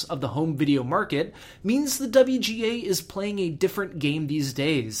collapse of the home video market means the WGA is playing a different game these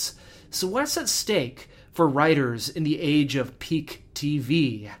days. So what's at stake for writers in the age of peak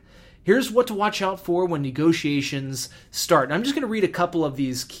TV? Here's what to watch out for when negotiations start. And I'm just going to read a couple of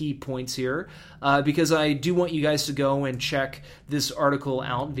these key points here because I do want you guys to go and check this article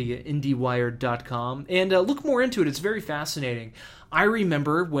out via IndieWire.com and look more into it. It's very fascinating. I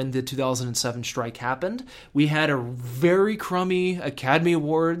remember when the 2007 strike happened, we had a very crummy Academy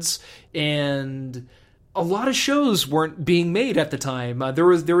Awards, and a lot of shows weren't being made at the time. There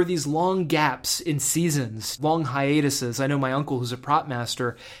were these long gaps in seasons, long hiatuses. I know my uncle, who's a prop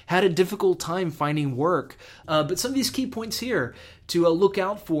master, had a difficult time finding work. But some of these key points here to look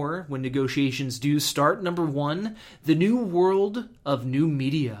out for when negotiations do start. Number one, the new world of new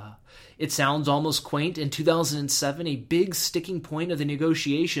media. It sounds almost quaint. In 2007, a big sticking point of the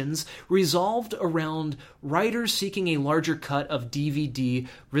negotiations resolved around writers seeking a larger cut of DVD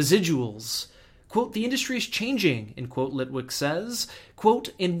residuals. Quote, the industry is changing, end quote, Litwack says.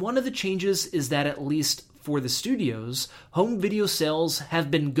 Quote, and one of the changes is that at least for the studios, home video sales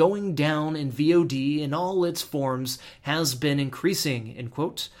have been going down and VOD in all its forms has been increasing, end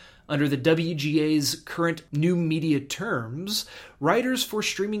quote. Under the WGA's current new media terms, writers for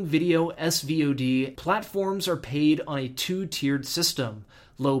streaming video SVOD platforms are paid on a 2-tiered system.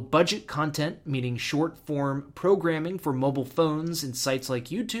 Low-budget content, meaning short-form programming for mobile phones and sites like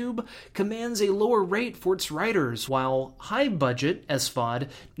YouTube, commands a lower rate for its writers, while high-budget SVOD,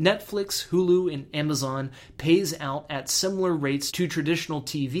 Netflix, Hulu, and Amazon pays out at similar rates to traditional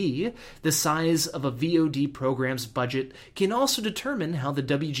TV. The size of a VOD program's budget can also determine how the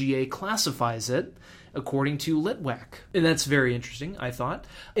WGA classifies it, according to Litwack. And that's very interesting, I thought.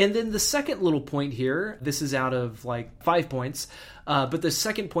 And then the second little point here, this is out of like 5 points, but the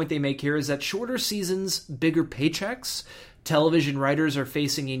second point they make here is that shorter seasons, bigger paychecks. Television writers are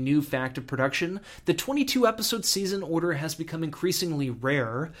facing a new fact of production. The 22-episode season order has become increasingly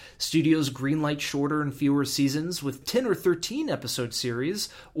rare. Studios greenlight shorter and fewer seasons. With 10 or 13-episode series,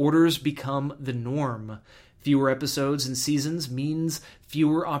 orders become the norm. Fewer episodes and seasons means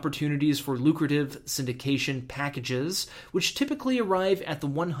fewer opportunities for lucrative syndication packages, which typically arrive at the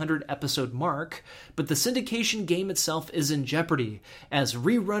 100-episode mark, but the syndication game itself is in jeopardy, as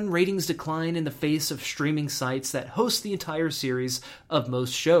rerun ratings decline in the face of streaming sites that host the entire series of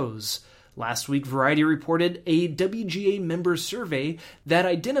most shows. Last week, Variety reported a WGA member survey that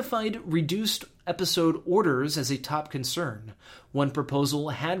identified reduced episode orders as a top concern. One proposal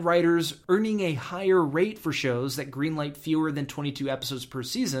had writers earning a higher rate for shows that greenlight fewer than 22 episodes per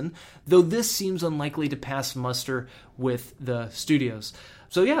season, though this seems unlikely to pass muster with the studios.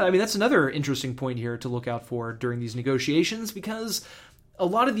 So yeah, I mean, that's another interesting point here to look out for during these negotiations, because a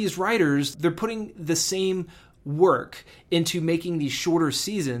lot of these writers, they're putting the same work into making these shorter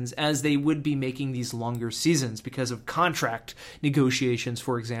seasons as they would be making these longer seasons because of contract negotiations,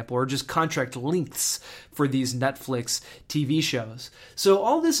 for example, or just contract lengths for these Netflix TV shows. So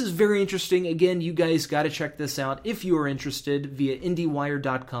all this is very interesting. Again, you guys got to check this out if you are interested via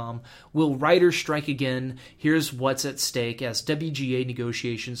IndieWire.com. Will writers strike again? Here's what's at stake as WGA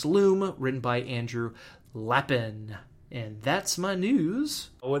negotiations loom, written by Andrew Lappin. And that's my news.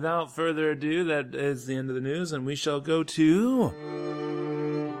 Without further ado, that is the end of the news, and we shall go to...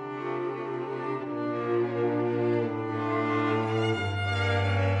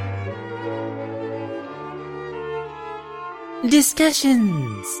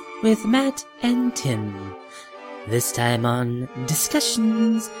 Discussions with Matt and Tim. This time on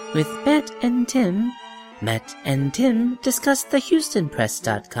Discussions with Matt and Tim discuss the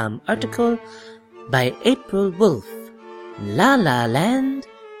HoustonPress.com article by April Wolf. La La Land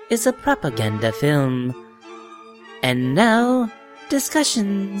is a propaganda film. And now,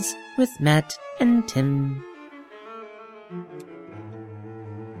 Discussions with Matt and Tim.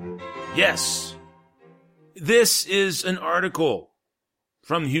 Yes. This is an article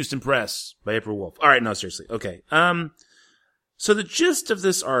from the Houston Press by April Wolf. All right, no, seriously. Okay. So the gist of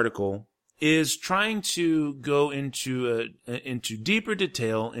this article is trying to go into deeper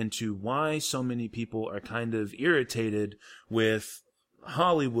detail into why so many people are kind of irritated with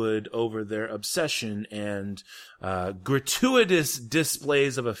Hollywood over their obsession and gratuitous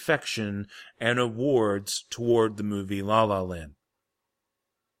displays of affection and awards toward the movie La La Land.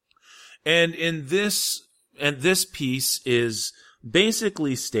 And this piece is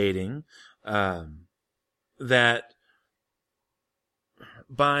basically stating that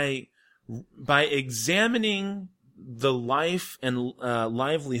by examining the life and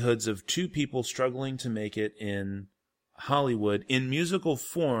livelihoods of two people struggling to make it in Hollywood in musical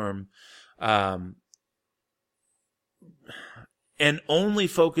form, and only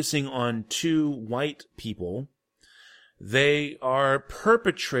focusing on two white people, they are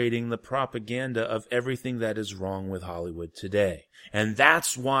perpetrating the propaganda of everything that is wrong with Hollywood today. And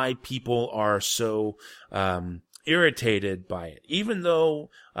that's why people are so irritated by it. Even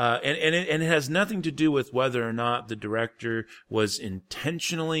though, and it has nothing to do with whether or not the director was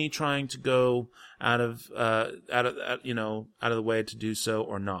intentionally trying to go out of the way to do so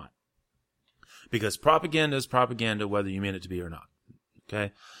or not. Because propaganda is propaganda whether you mean it to be or not.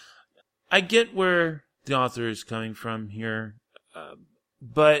 Okay? I get where the author is coming from here,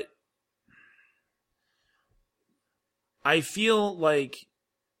 but I feel like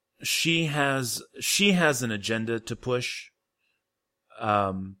she has an agenda to push,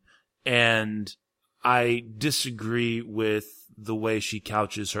 and I disagree with the way she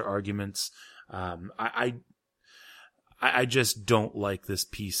couches her arguments. I just don't like this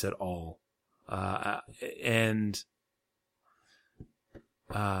piece at all,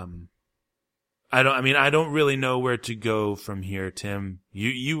 I don't really know where to go from here, Tim.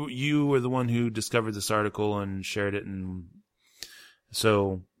 You were the one who discovered this article and shared it, and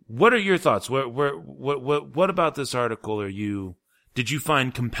so what are your thoughts? What about this article did you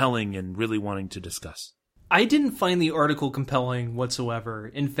find compelling and really wanting to discuss? I didn't find the article compelling whatsoever.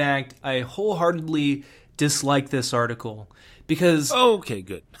 In fact, I wholeheartedly dislike this article because okay,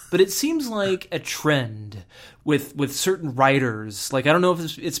 good. But it seems like a trend with certain writers. Like, I don't know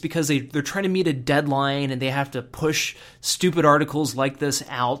if it's because they're trying to meet a deadline and they have to push stupid articles like this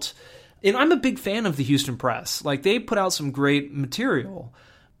out. And I'm a big fan of the Houston Press. Like, they put out some great material.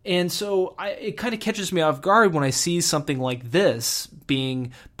 And so it kind of catches me off guard when I see something like this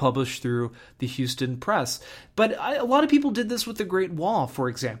being published through the Houston Press. But a lot of people did this with The Great Wall, for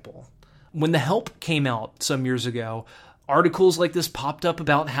example. When The Help came out some years ago, articles like this popped up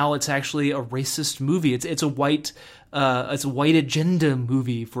about how it's actually a racist movie. It's a white agenda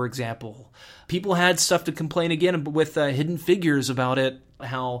movie, for example. People had stuff to complain again with Hidden Figures about it,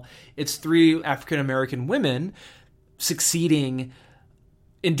 how it's three African American women succeeding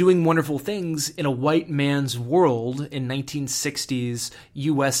in doing wonderful things in a white man's world in 1960s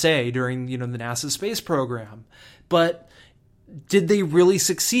USA during, the NASA space program. But did they really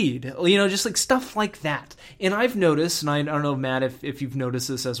succeed? Just like stuff like that. And I've noticed, and I don't know, Matt, if you've noticed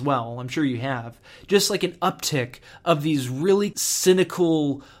this as well, I'm sure you have, just like an uptick of these really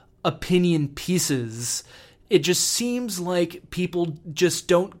cynical opinion pieces. It just seems like people just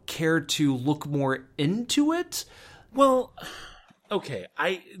don't care to look more into it. Well, okay.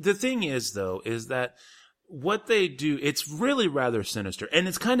 The thing is, though, is that what they do, it's really rather sinister, and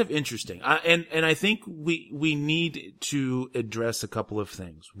it's kind of interesting. And I think we need to address a couple of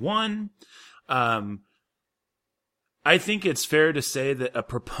things. One, I think it's fair to say that a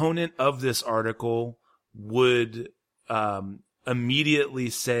proponent of this article would immediately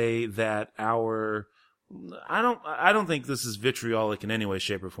say that I don't think this is vitriolic in any way,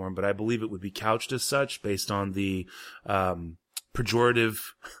 shape, or form, but I believe it would be couched as such based on the pejorative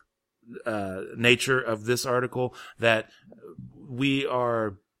nature of this article, that we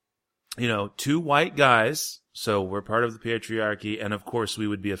are, two white guys, so we're part of the patriarchy, and of course we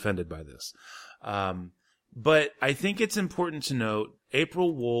would be offended by this. But I think it's important to note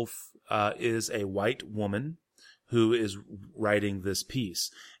April Wolf is a white woman who is writing this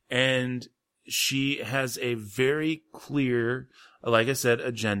piece, and she has a very clear, like I said,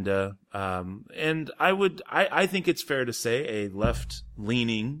 agenda. And I think it's fair to say a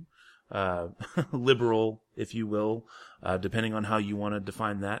left-leaning, liberal, if you will, depending on how you want to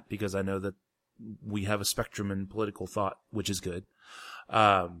define that, because I know that we have a spectrum in political thought, which is good.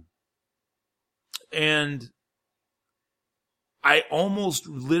 And I almost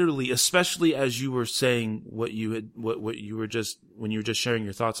literally, especially as you were saying what you were just, when you were just sharing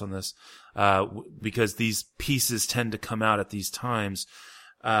your thoughts on this, because these pieces tend to come out at these times,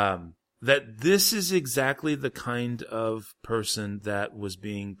 that this is exactly the kind of person that was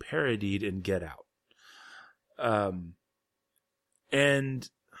being parodied in Get Out. And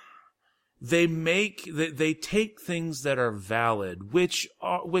they take things that are valid,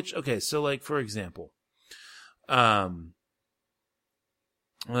 okay, so like, for example,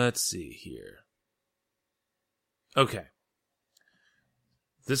 let's see here. Okay.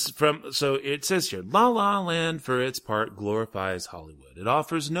 So it says here, La La Land, for its part, glorifies Hollywood. It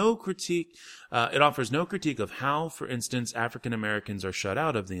offers no critique of how, for instance, African Americans are shut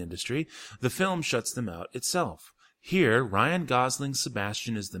out of the industry. The film shuts them out itself. Here, Ryan Gosling's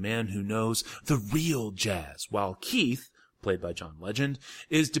Sebastian is the man who knows the real jazz, while Keith, played by John Legend,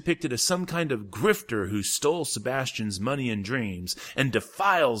 is depicted as some kind of grifter who stole Sebastian's money and dreams and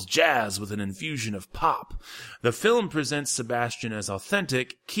defiles jazz with an infusion of pop. The film presents Sebastian as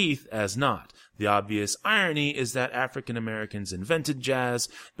authentic, Keith as not. The obvious irony is that African Americans invented jazz,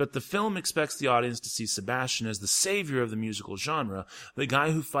 but the film expects the audience to see Sebastian as the savior of the musical genre, the guy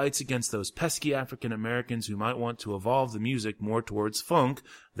who fights against those pesky African Americans who might want to evolve the music more towards funk.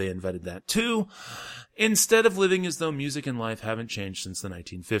 They invented that too, instead of living as though music and life haven't changed since the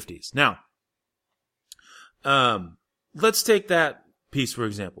 1950s. Now, let's take that piece for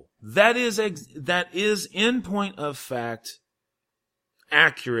example. That is in point of fact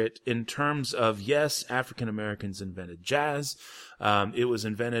accurate in terms of, yes, African Americans invented jazz. It was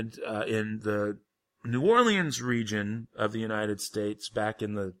invented in the New Orleans region of the United States back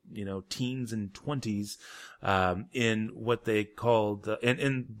in the teens and 20s, in what they called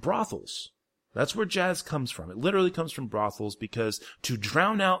in brothels. That's where jazz comes from. It literally comes from brothels, because to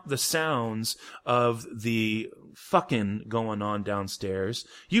drown out the sounds of the fucking going on downstairs,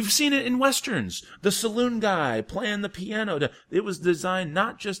 you've seen it in westerns. The saloon guy playing the piano. It was designed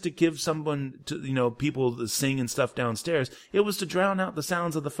not just to give someone people to sing and stuff downstairs. It was to drown out the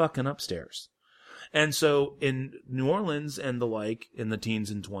sounds of the fucking upstairs. And so in New Orleans and the like, in the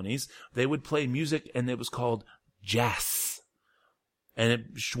teens and 20s, they would play music, and it was called jazz. And it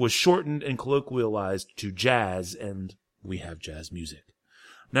was shortened and colloquialized to jazz, and we have jazz music.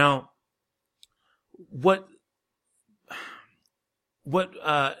 Now, what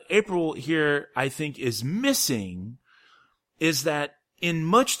April here, I think, is missing is that in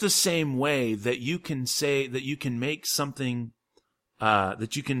much the same way that you can say that you can make something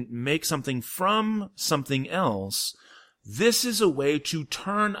from something else, this is a way to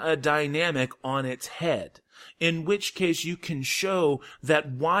turn a dynamic on its head. In which case you can show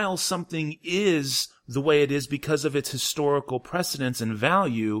that while something is the way it is because of its historical precedence and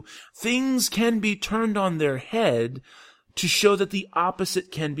value, things can be turned on their head to show that the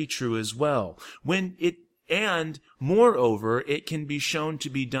opposite can be true as well. And moreover, it can be shown to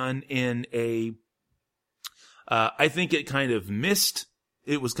be done in I think it kind of missed.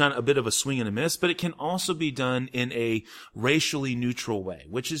 It was kind of a bit of a swing and a miss, but it can also be done in a racially neutral way,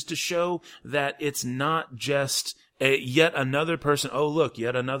 which is to show that it's not just yet another person. Oh, look,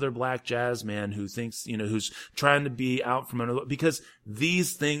 yet another black jazz man who thinks, who's trying to be out from another, because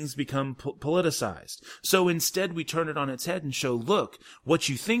these things become politicized. So instead we turn it on its head and show, look, what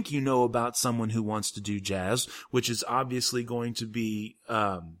you think you know about someone who wants to do jazz, which is obviously going to be,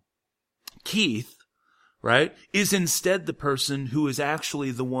 Keith, right, is instead the person who is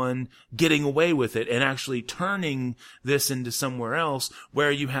actually the one getting away with it and actually turning this into somewhere else, where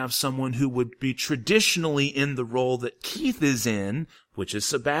you have someone who would be traditionally in the role that Keith is in, which is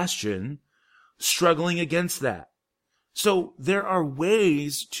Sebastian, struggling against that. So there are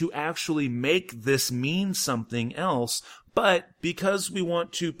ways to actually make this mean something else, but because we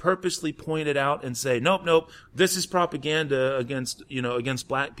want to purposely point it out and say, nope, this is propaganda against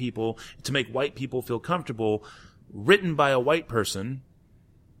black people to make white people feel comfortable, written by a white person,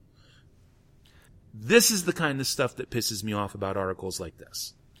 this is the kind of stuff that pisses me off about articles like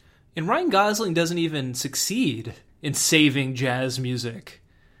this. And Ryan Gosling doesn't even succeed in saving jazz music.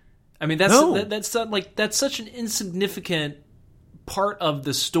 I mean, that's such an insignificant part of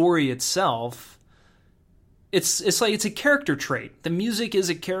the story itself. It's like it's a character trait. The music is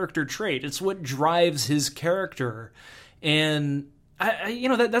a character trait. It's what drives his character. And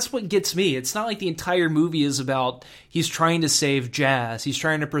That's what gets me. It's not like the entire movie is about he's trying to save jazz. He's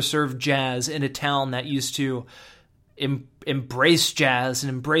trying to preserve jazz in a town that used to embrace jazz and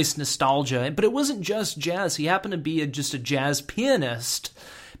embrace nostalgia. But it wasn't just jazz. He happened to be just a jazz pianist.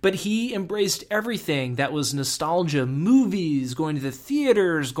 But he embraced everything that was nostalgia. Movies, going to the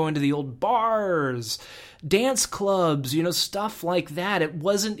theaters, going to the old bars, dance clubs, stuff like that. It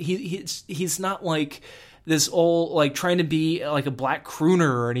wasn't, he's not like this old, like trying to be like a black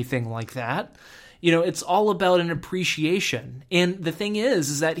crooner or anything like that. It's all about an appreciation. And the thing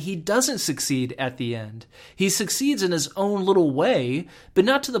is that he doesn't succeed at the end. He succeeds in his own little way, but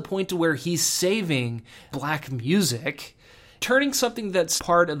not to the point to where he's saving black music. Turning something that's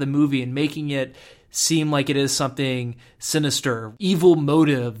part of the movie and making it seem like it is something sinister, evil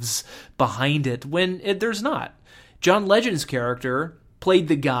motives behind it, when there's not. John Legend's character played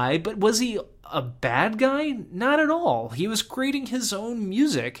the guy, but was he a bad guy? Not at all. He was creating his own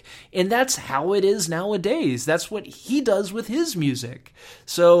music, and that's how it is nowadays. That's what he does with his music.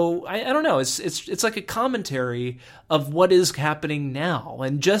 So I don't know. It's like a commentary of what is happening now,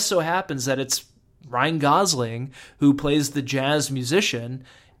 and just so happens that it's Ryan Gosling who plays the jazz musician,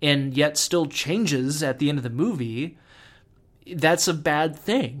 and yet still changes at the end of the movie. That's a bad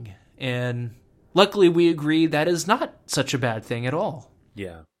thing, and luckily we agree that is not such a bad thing at all.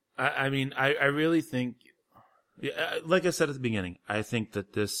 Yeah. I mean, I really think, like I said at the beginning, I think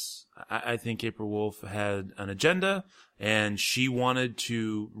that I think April Wolf had an agenda, and she wanted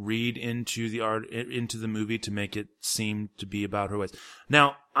to read into the movie to make it seem to be about her ways.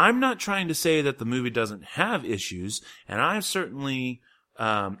 Now, I'm not trying to say that the movie doesn't have issues, and I certainly,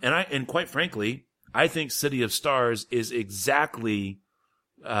 and quite frankly, I think City of Stars is exactly,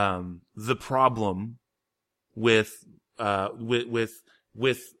 the problem with La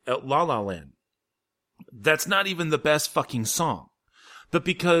La Land. That's not even the best fucking song. But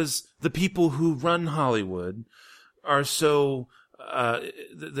because the people who run Hollywood are so,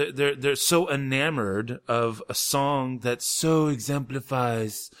 they're so enamored of a song that so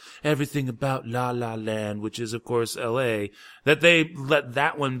exemplifies everything about La La Land, which is of course LA, that they let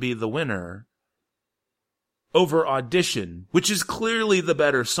that one be the winner over Audition, which is clearly the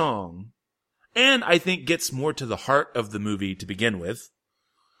better song. And I think gets more to the heart of the movie to begin with.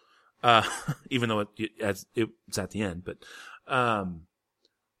 Even though it's at the end, but,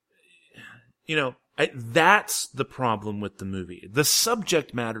 that's the problem with the movie. The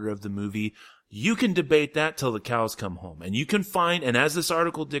subject matter of the movie, you can debate that till the cows come home, and you can find, and as this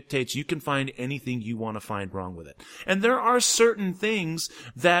article dictates, you can find anything you want to find wrong with it. And there are certain things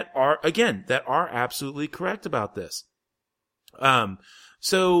that are absolutely correct about this.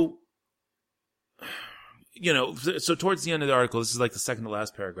 So towards the end of the article, this is like the second to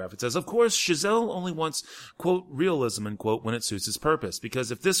last paragraph. It says, of course, Chazelle only wants, quote, realism, unquote, when it suits his purpose.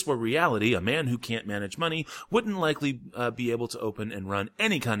 Because if this were reality, a man who can't manage money wouldn't likely be able to open and run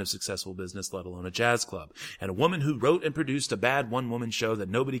any kind of successful business, let alone a jazz club. And a woman who wrote and produced a bad one-woman show that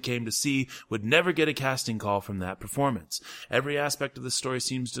nobody came to see would never get a casting call from that performance. Every aspect of the story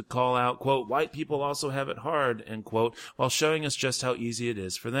seems to call out, quote, white people also have it hard, end quote, while showing us just how easy it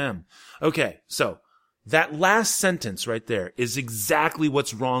is for them. Okay, so that last sentence right there is exactly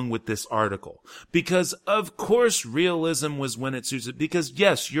what's wrong with this article. Because, of course, realism was when it suits it. Because,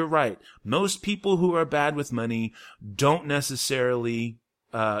 yes, you're right. Most people who are bad with money don't necessarily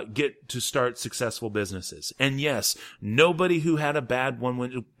get to start successful businesses. And, yes, nobody who had a bad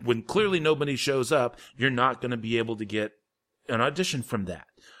one, when clearly nobody shows up, you're not going to be able to get an audition from that.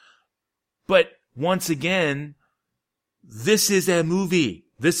 But, once again, this is a movie.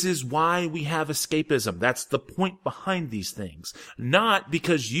 This is why we have escapism. That's the point behind these things. Not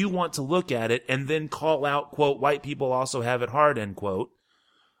because you want to look at it and then call out, quote, white people also have it hard, end quote,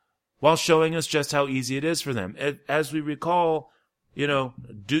 while showing us just how easy it is for them. As we recall,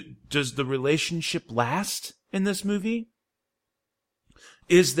 does the relationship last in this movie?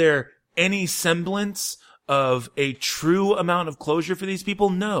 Is there any semblance of a true amount of closure for these people?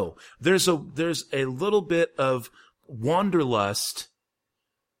 No. There's a little bit of wanderlust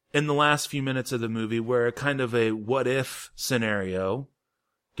in the last few minutes of the movie where a kind of a what if scenario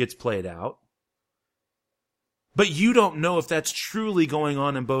gets played out. But you don't know if that's truly going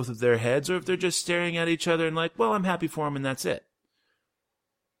on in both of their heads or if they're just staring at each other and like, well, I'm happy for them and that's it.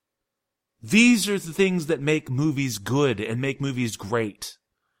 These are the things that make movies good and make movies great.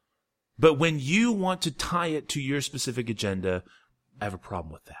 But when you want to tie it to your specific agenda, I have a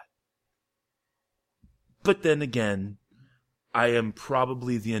problem with that. But then again, I am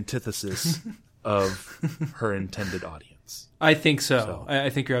probably the antithesis of her intended audience. I think so. I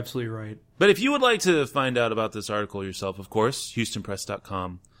think you're absolutely right. But if you would like to find out about this article yourself, of course,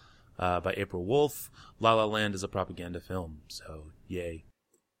 HoustonPress.com by April Wolf. La La Land is a propaganda film, so yay.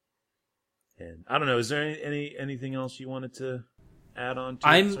 And I don't know, is there anything else you wanted to add on to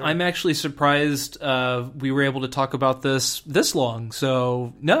it, sir? I'm actually surprised we were able to talk about this long.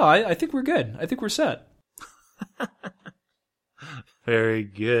 So, no, I think we're good. I think we're set. Very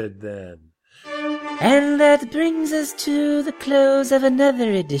good, then. And that brings us to the close of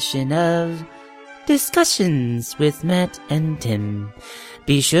another edition of Discussions with Matt and Tim.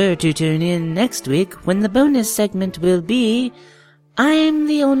 Be sure to tune in next week when the bonus segment will be I'm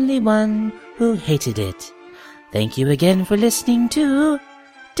the Only One Who Hated It. Thank you again for listening to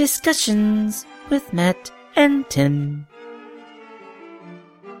Discussions with Matt and Tim.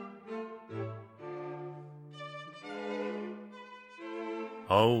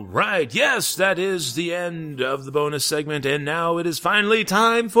 All right, yes, that is the end of the bonus segment, and now it is finally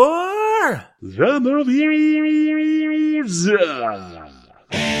time for the movies.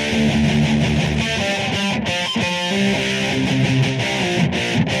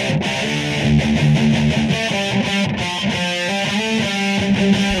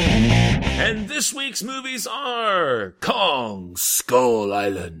 And this week's movies are Kong, Skull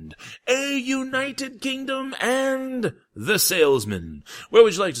Island, A United Kingdom, and The Salesman. Where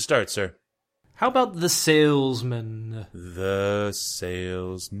would you like to start, sir? How about The Salesman? The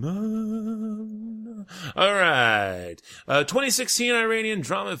Salesman. All right. 2016 Iranian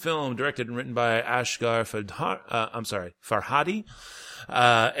drama film directed and written by Asghar Farhadi.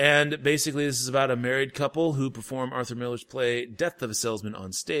 And basically this is about a married couple who perform Arthur Miller's play Death of a Salesman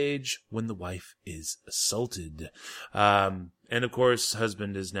on stage when the wife is assaulted. And of course,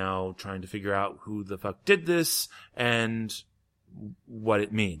 husband is now trying to figure out who the fuck did this and what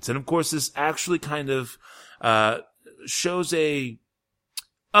it means. And of course, this actually kind of shows a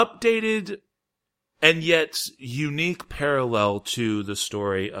updated and yet unique parallel to the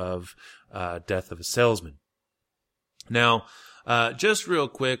story of Death of a Salesman. Now, just real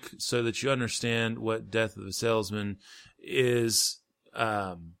quick so that you understand what Death of a Salesman is,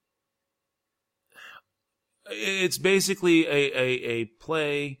 it's basically a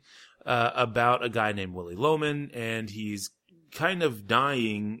play about a guy named Willy Loman, and he's kind of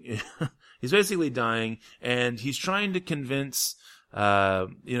dying. He's basically dying, and he's trying to convince,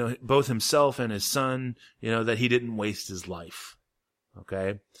 both himself and his son, that he didn't waste his life.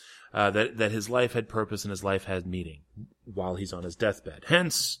 Okay? That his life had purpose and his life had meaning while he's on his deathbed.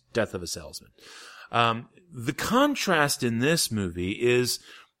 Hence, Death of a Salesman. The contrast in this movie is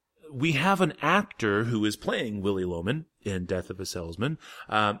we have an actor who is playing Willy Loman in Death of a Salesman,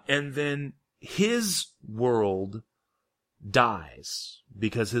 and then his world dies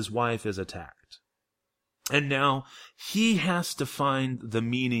because his wife is attacked. And now he has to find the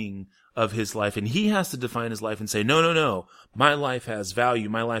meaning of his life, and he has to define his life and say, no, my life has value,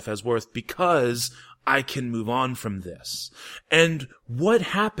 my life has worth because I can move on from this. And what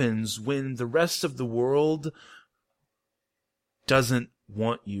happens when the rest of the world doesn't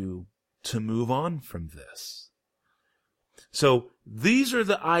want you to move on from this? So these are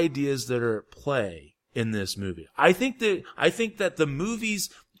the ideas that are at play in this movie. I think that the movie's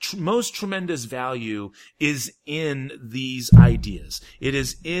most tremendous value is in these ideas. It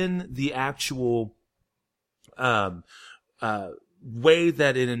is in the actual way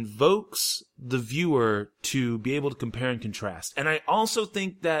that it invokes the viewer to be able to compare and contrast. And I also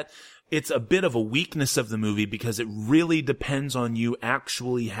think that it's a bit of a weakness of the movie because it really depends on you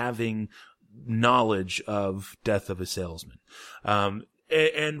actually having knowledge of Death of a Salesman.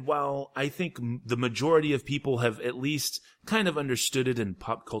 And while I think the majority of people have at least kind of understood it in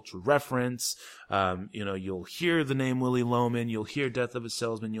pop culture reference, you'll hear the name Willy Loman, you'll hear Death of a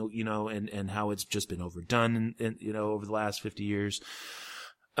Salesman, and how it's just been overdone, over the last 50 years.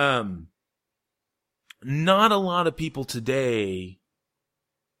 Not a lot of people today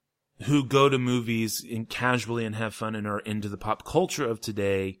who go to movies and casually and have fun and are into the pop culture of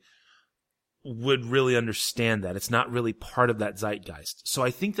today would really understand that. It's not really part of that zeitgeist. So I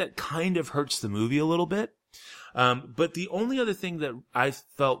think that kind of hurts the movie a little bit. But the only other thing that I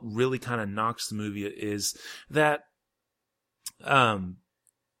felt really kind of knocks the movie is that,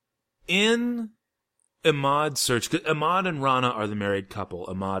 in Ahmad's search, 'cause Ahmad and Rana are the married couple.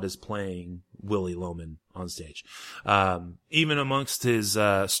 Ahmad is playing Willy Loman on stage. Even amongst his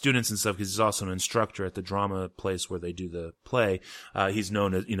students and stuff, because he's also an instructor at the drama place where they do the play. He's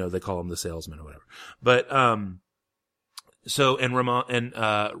known as, they call him the salesman or whatever. But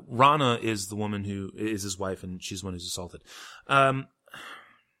Rana is the woman who is his wife, and she's the one who's assaulted. I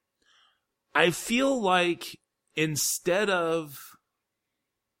feel like instead of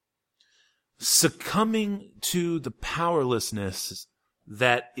succumbing to the powerlessness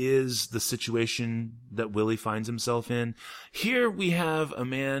that is the situation that Willie finds himself in. Here we have a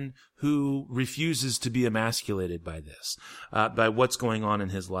man who refuses to be emasculated by this, by what's going on in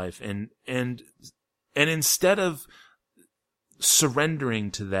his life. And instead of surrendering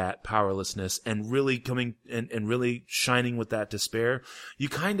to that powerlessness and really coming and really shining with that despair, you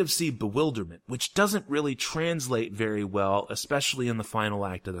kind of see bewilderment, which doesn't really translate very well, especially in the final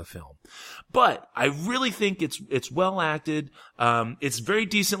act of the film. But I really think it's well acted. It's very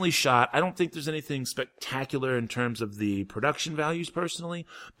decently shot. I don't think there's anything spectacular in terms of the production values personally,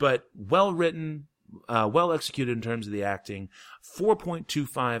 but well written, well executed in terms of the acting.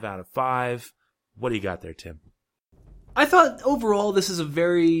 4.25 out of 5. What do you got there, Tim? I thought overall this is a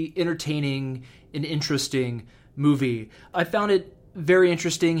very entertaining and interesting movie. I found it very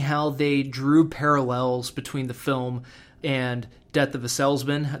interesting how they drew parallels between the film and Death of a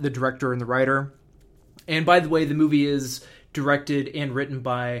Salesman, the director and the writer. And by the way, the movie is directed and written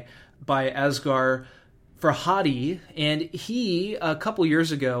by Asghar Farhadi, and he, a couple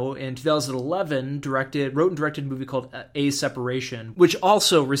years ago in 2011, wrote and directed a movie called A Separation, which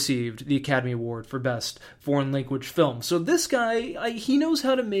also received the Academy Award for Best Foreign Language Film. So this guy, he knows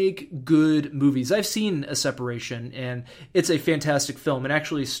how to make good movies. I've seen A Separation, and it's a fantastic film. It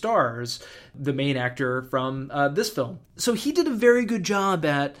actually stars the main actor from this film. So he did a very good job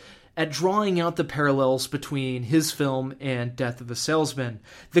at drawing out the parallels between his film and Death of a Salesman.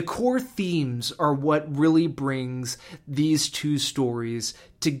 The core themes are what really brings these two stories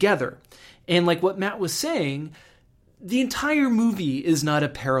together. And like what Matt was saying, the entire movie is not a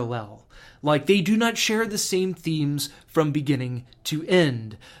parallel. Like, they do not share the same themes from beginning to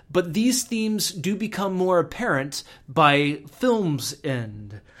end. But these themes do become more apparent by film's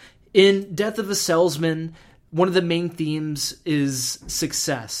end. In Death of a Salesman, one of the main themes is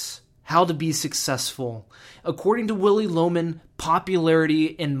success. How to be successful. According to Willy Loman,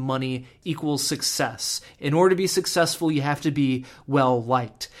 popularity and money equals success. In order to be successful, you have to be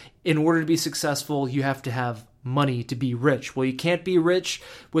well-liked. In order to be successful, you have to have money to be rich. Well, you can't be rich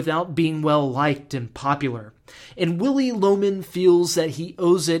without being well-liked and popular. And Willy Loman feels that he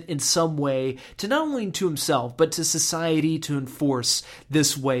owes it in some way to not only to himself, but to society to enforce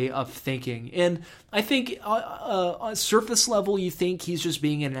this way of thinking. And I think on surface level, you think he's just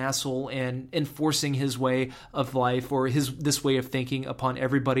being an asshole and enforcing his way of life or this way of thinking upon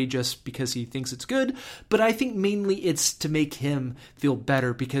everybody just because he thinks it's good. But I think mainly it's to make him feel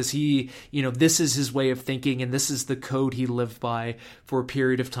better because this is his way of thinking and this is the code he lived by for a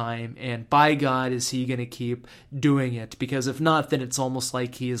period of time. And by God, is he going to keep doing it? Because if not, then it's almost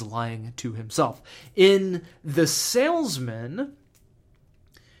like he is lying to himself. In The Salesman,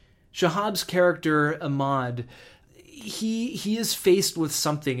 Shahab's character, Ahmad, he is faced with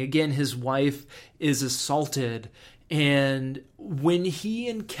something. Again, his wife is assaulted, and when he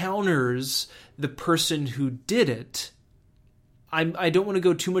encounters the person who did it, I don't want to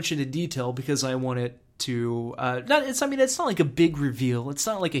go too much into detail because I want it to it's not like a big reveal. It's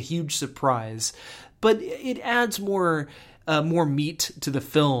not like a huge surprise, but it adds more meat to the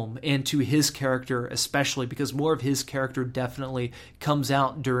film and to his character, especially because more of his character definitely comes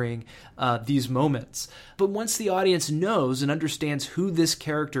out during these moments. But once the audience knows and understands who this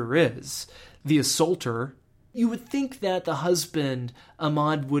character is, the assaulter, you would think that the husband,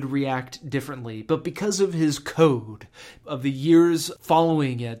 Ahmad, would react differently. But because of his code, of the years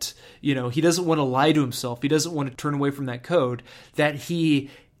following it, he doesn't want to lie to himself. He doesn't want to turn away from that code, that he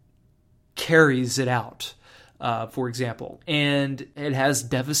carries it out. For example, and it has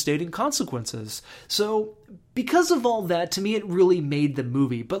devastating consequences. So because of all that, to me, it really made the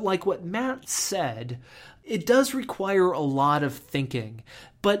movie. But like what Matt said, it does require a lot of thinking.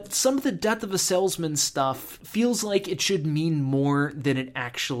 But some of the Death of a Salesman stuff feels like it should mean more than it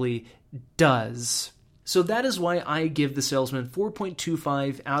actually does. So that is why I give The Salesman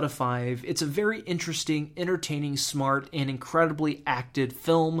 4.25 out of 5. It's a very interesting, entertaining, smart, and incredibly acted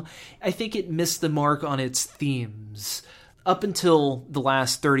film. I think it missed the mark on its themes up until the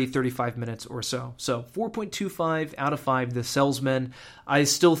last 30-35 minutes or so. So 4.25 out of 5, The Salesman. I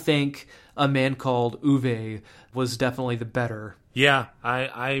still think A Man Called Ove was definitely the better. Yeah,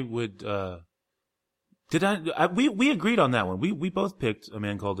 I would... We agreed on that one. We both picked A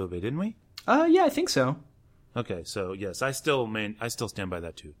Man Called Ove, didn't we? Yeah, I think so. Okay, so yes, I still stand by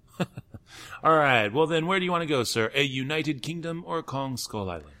that too. All right, well then, where do you want to go, sir? A United Kingdom or Kong Skull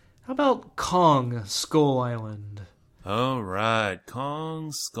Island? How about Kong Skull Island? All right,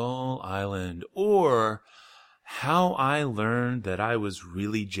 Kong Skull Island, or How I Learned That I Was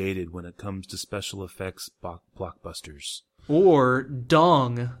Really Jaded When It Comes to Special Effects Blockbusters. Or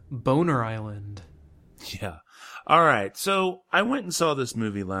Dong, Boner Island. Yeah. All right. So I went and saw this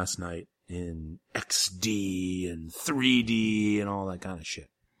movie last night in XD and 3D and all that kind of shit.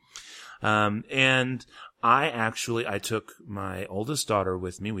 And I took my oldest daughter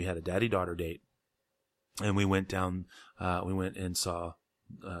with me. We had a daddy-daughter date. And we went and saw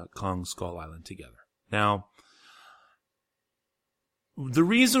Kong Skull Island together. Now, the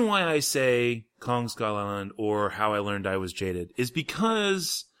reason why I say Kong Skull Island or How I Learned I Was Jaded is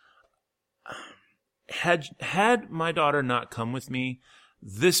because had my daughter not come with me,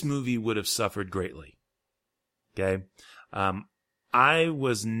 this movie would have suffered greatly. Okay? I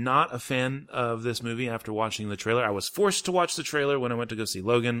was not a fan of this movie after watching the trailer. I was forced to watch the trailer when I went to go see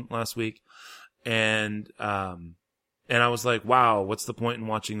Logan last week. And I was like, wow, what's the point in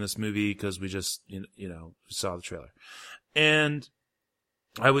watching this movie? Because we just, saw the trailer. And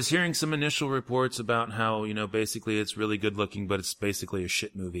I was hearing some initial reports about how, basically it's really good looking, but it's basically a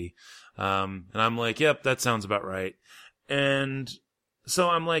shit movie. And I'm like, yep, that sounds about right. And so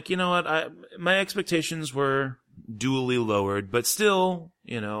I'm like, you know what? My expectations were duly lowered, but still,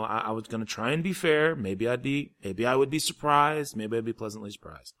 I was going to try and be fair. Maybe I would be surprised. Maybe I'd be pleasantly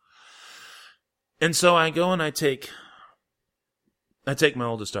surprised. And so I go and I take my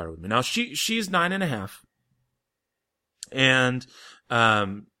oldest daughter with me. Now she's 9.5. And,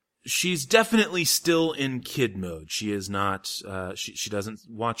 she's definitely still in kid mode. She is not, she doesn't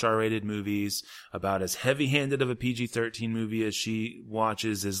watch R-rated movies. About as heavy-handed of a PG-13 movie as she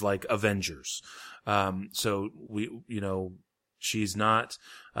watches is like Avengers. So she's not,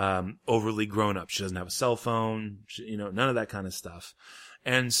 overly grown up. She doesn't have a cell phone, none of that kind of stuff.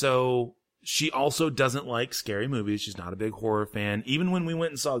 And so, she also doesn't like scary movies. She's not a big horror fan. Even when we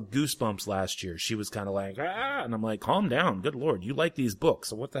went and saw Goosebumps last year, she was kind of like, and I'm like, calm down. Good Lord. You like these books.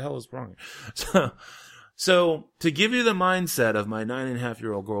 So what the hell is wrong? So to give you the mindset of my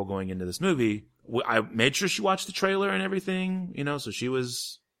 9.5-year-old girl going into this movie, I made sure she watched the trailer and everything, so she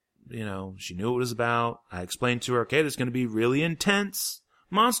was, she knew what it was about. I explained to her, okay, there's going to be really intense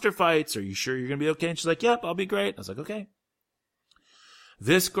monster fights. Are you sure you're going to be okay? And she's like, yep, I'll be great. I was like, okay.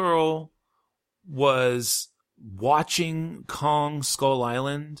 This girl was watching Kong Skull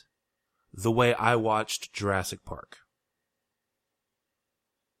Island the way I watched Jurassic Park.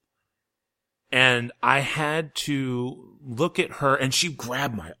 And I had to look at her, and she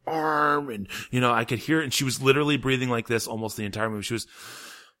grabbed my arm, and, I could hear it, and she was literally breathing like this almost the entire movie. She was,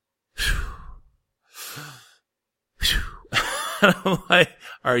 I'm like,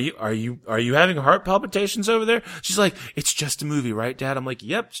 are you having heart palpitations over there? She's like, it's just a movie, right, Dad? I'm like,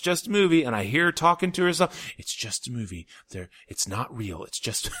 yep, it's just a movie. And I hear her talking to herself. It's just a movie. It's not real. It's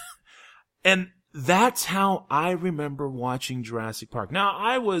just, and that's how I remember watching Jurassic Park. Now,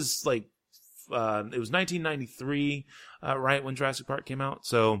 I was like, it was 1993, right, when Jurassic Park came out.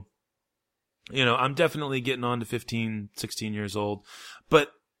 So, I'm definitely getting on to 15, 16 years old.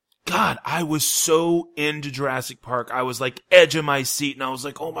 But God, I was so into Jurassic Park. I was like edge of my seat, and I was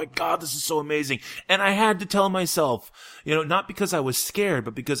like, oh my God, this is so amazing. And I had to tell myself, not because I was scared,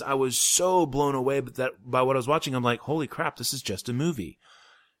 but because I was so blown away by what I was watching. I'm like, holy crap, this is just a movie.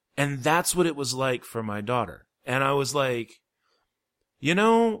 And that's what it was like for my daughter. And I was like,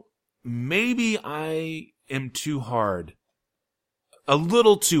 maybe I am too hard, a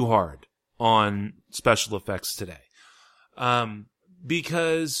little too hard on special effects today.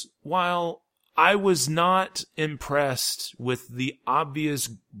 Because while I was not impressed with the obvious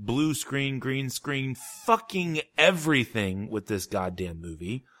blue screen, green screen, fucking everything with this goddamn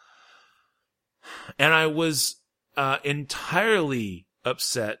movie, and I was entirely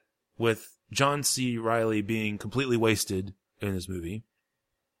upset with John C. Reilly being completely wasted in this movie,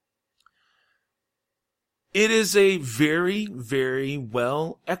 it is a very, very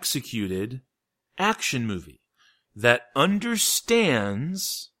well executed action movie that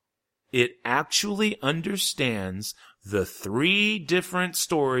actually understands the 3 different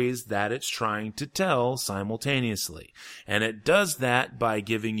stories that it's trying to tell simultaneously. And it does that by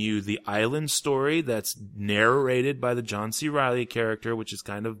giving you the island story that's narrated by the John C. Reilly character, which is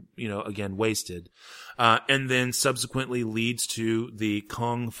kind of, again, wasted. And then subsequently leads to the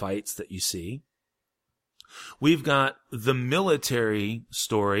Kong fights that you see. We've got the military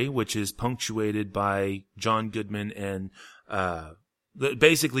story, which is punctuated by John Goodman and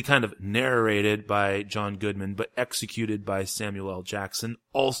basically kind of narrated by John Goodman, but executed by Samuel L. Jackson,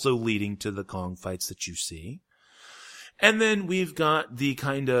 also leading to the Kong fights that you see. And then we've got the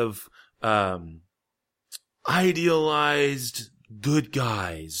kind of idealized good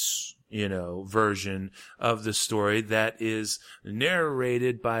guys, version of the story that is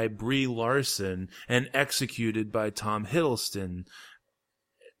narrated by Brie Larson and executed by Tom Hiddleston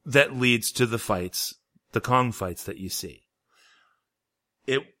that leads to the fights, the Kong fights that you see.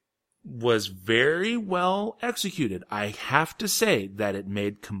 It was very well executed. I have to say that it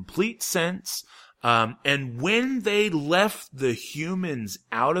made complete sense. And when they left the humans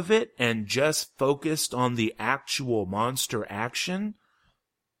out of it and just focused on the actual monster action,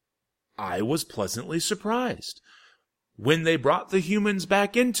 I was pleasantly surprised. When they brought the humans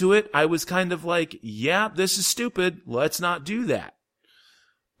back into it, I was kind of like, yeah, this is stupid. Let's not do that.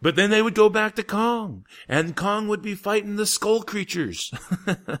 But then they would go back to Kong, and Kong would be fighting the skull creatures,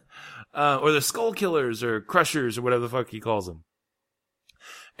 or the skull killers, or crushers, or whatever the fuck he calls them.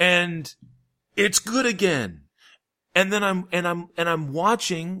 And it's good again. And then I'm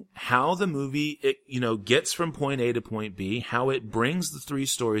watching how the movie, gets from point A to point B, how it brings the three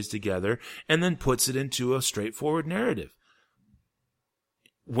stories together, and then puts it into a straightforward narrative.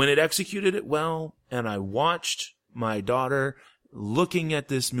 When it executed it well, and I watched my daughter looking at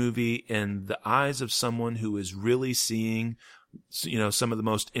this movie in the eyes of someone who is really seeing, some of the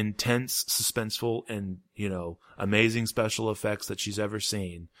most intense, suspenseful, and, amazing special effects that she's ever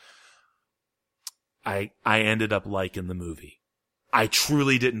seen, I ended up liking the movie. I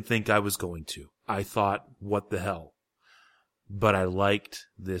truly didn't think I was going to. I thought, what the hell? But I liked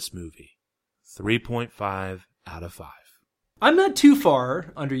this movie. 3.5 out of 5. I'm not too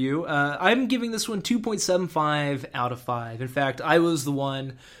far under you. I'm giving this one 2.75 out of 5. In fact, I was the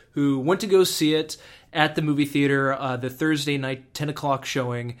one who went to go see it at the movie theater, the Thursday night 10 o'clock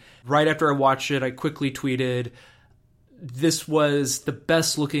showing. Right after I watched it, I quickly tweeted, this was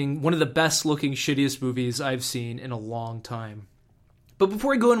one of the best looking, shittiest movies I've seen in a long time. But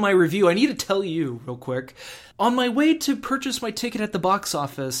before I go into my review, I need to tell you real quick. On my way to purchase my ticket at the box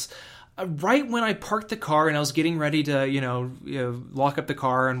office, right when I parked the car and I was getting ready to, lock up the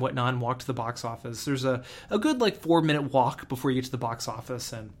car and whatnot and walk to the box office, there's a good 4-minute walk before you get to the box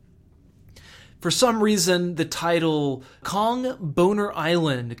office. And for some reason, the title Kong Boner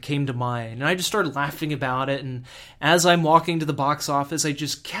Island came to mind, and I just started laughing about it. And as I'm walking to the box office, I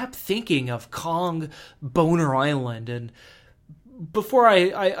just kept thinking of Kong Boner Island. And before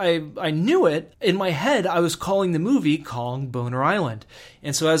I knew it, in my head, I was calling the movie Kong Boner Island.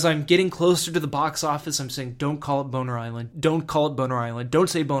 And so as I'm getting closer to the box office, I'm saying, don't call it Boner Island. Don't call it Boner Island.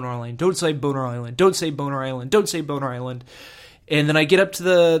 Don't say Boner Island. Don't say Boner Island. Don't say Boner Island. Don't say Boner Island. And then I get up to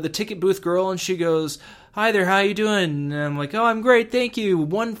the ticket booth girl, and she goes, hi there, how you doing? And I'm like, oh, I'm great, thank you.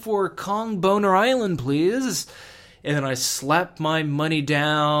 One for Kong Boner Island, please. And then I slapped my money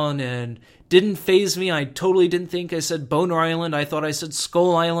down, and didn't faze me. I totally didn't think I said Boner Island. I thought I said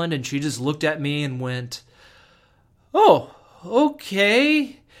Skull Island, and she just looked at me and went, oh,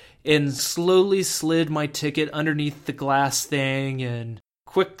 okay. And slowly slid my ticket underneath the glass thing, and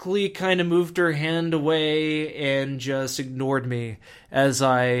quickly kind of moved her hand away and just ignored me as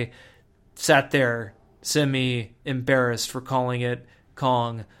I sat there semi-embarrassed for calling it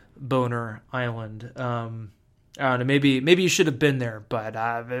Kong Boner Island. I don't know, maybe you should have been there, but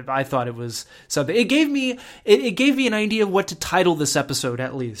I thought it was something. It gave me an idea of what to title this episode,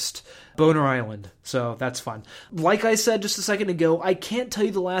 at least. Boner Island. So that's fun. Like I said just a second ago, I can't tell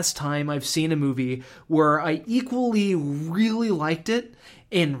you the last time I've seen a movie where I equally really liked it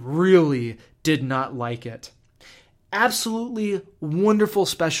and really did not like it. Absolutely wonderful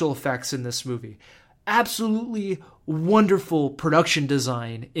special effects in this movie. Absolutely wonderful production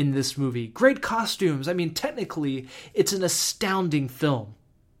design in this movie. Great costumes. I mean, technically, it's an astounding film.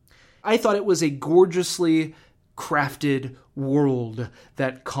 I thought it was a gorgeously crafted world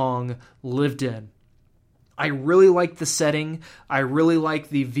that Kong lived in. I really liked the setting. I really liked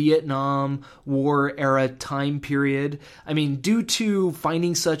the Vietnam War era time period. I mean, due to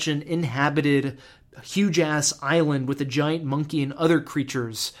finding such an inhabited, huge-ass island with a giant monkey and other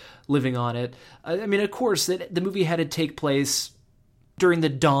creatures living on it, I mean, of course, the movie had to take place during the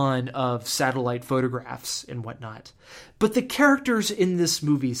dawn of satellite photographs and whatnot. But the characters in this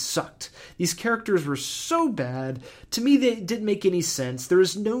movie sucked. These characters were so bad. To me, they didn't make any sense. There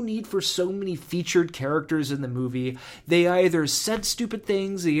is no need for so many featured characters in the movie. They either said stupid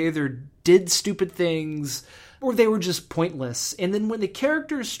things, they either did stupid things, or they were just pointless. And then when the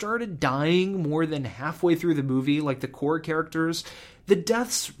characters started dying more than halfway through the movie, like the core characters, the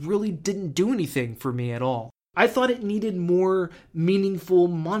deaths really didn't do anything for me at all. I thought it needed more meaningful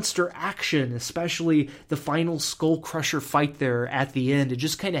monster action, especially the final Skull Crusher fight there at the end. It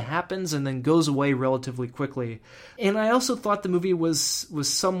just kind of happens and then goes away relatively quickly. And I also thought the movie was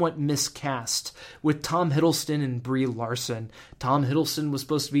somewhat miscast with Tom Hiddleston and Brie Larson. Tom Hiddleston was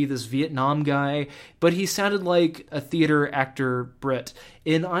supposed to be this Vietnam guy, but he sounded like a theater actor Brit.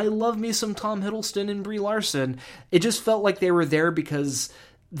 And I love me some Tom Hiddleston and Brie Larson. It just felt like they were there because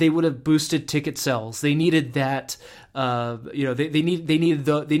they would have boosted ticket sales. They needed that. They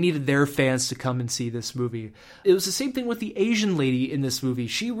needed their fans to come and see this movie. It was the same thing with the Asian lady in this movie.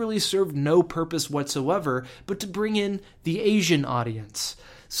 She really served no purpose whatsoever, but to bring in the Asian audience.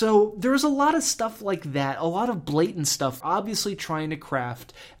 So there was a lot of stuff like that, a lot of blatant stuff, obviously trying to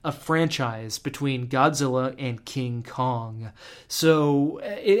craft a franchise between Godzilla and King Kong. So,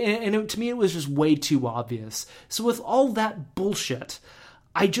 to me, it was just way too obvious. So with all that bullshit,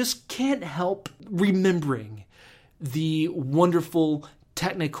 I just can't help remembering the wonderful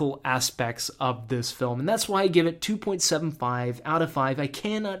technical aspects of this film. And that's why I give it 2.75 out of 5. I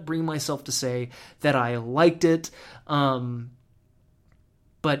cannot bring myself to say that I liked it.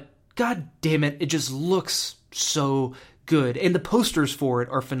 But god damn it, it just looks so good. And the posters for it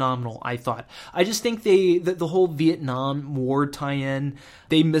are phenomenal, I thought. I just think the whole Vietnam War tie-in,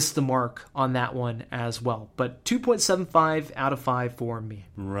 they missed the mark on that one as well. But 2.75 out of 5 for me.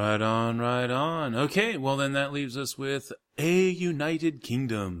 Right on, right on. Okay, well then that leaves us with A United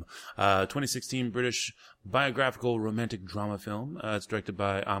Kingdom, 2016 British biographical romantic drama film. It's directed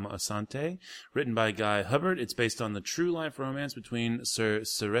by Amma Asante, written by Guy Hubbard. It's based on the true life romance between Sir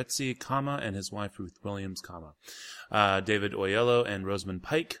Seretse Khama and his wife Ruth Williams Khama. David Oyelowo and Rosamund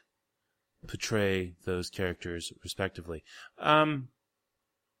Pike portray those characters respectively. All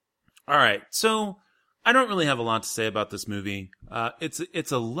right, so I don't really have a lot to say about this movie.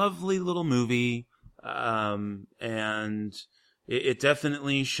 It's a lovely little movie, and it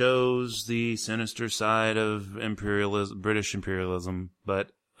definitely shows the sinister side of British imperialism,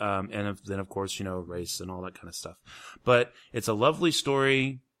 but then of course, race and all that kind of stuff. But it's a lovely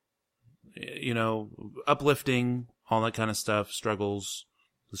story, uplifting, all that kind of stuff. Struggles.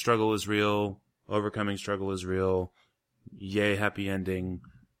 The struggle is real. Overcoming struggle is real. Yay, happy ending.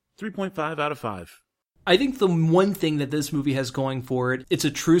 3.5 out of 5. I think the one thing that this movie has going for it, it's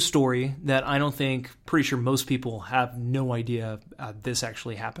a true story that I don't think, pretty sure most people have no idea this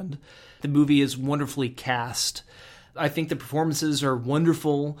actually happened. The movie is wonderfully cast. I think the performances are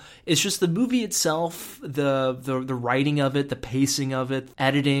wonderful. It's just the movie itself, the writing of it, the pacing of it,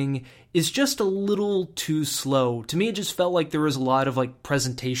 editing is just a little too slow. To me, it just felt like there was a lot of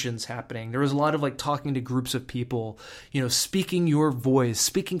presentations happening. There was a lot of talking to groups of people, speaking your voice,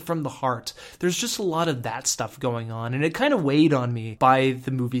 speaking from the heart. There's just a lot of that stuff going on, and it kind of weighed on me by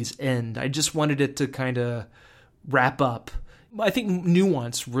the movie's end. I just wanted it to kind of wrap up. I think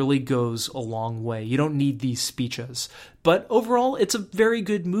nuance really goes a long way. You don't need these speeches. But overall, it's a very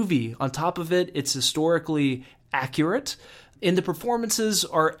good movie. On top of it, it's historically accurate, and the performances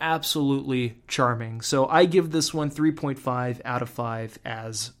are absolutely charming. So I give this one 3.5 out of 5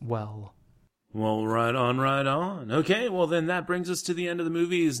 as well. Well, right on, right on. Okay, well then that brings us to the end of the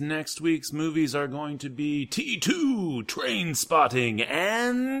movies. Next week's movies are going to be T2, Trainspotting,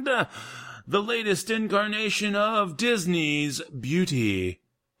 and the latest incarnation of Disney's Beauty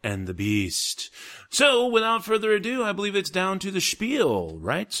and the Beast. So, without further ado, I believe it's down to the spiel,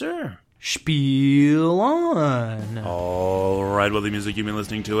 right, sir? Spiel on. All right, well, the music you've been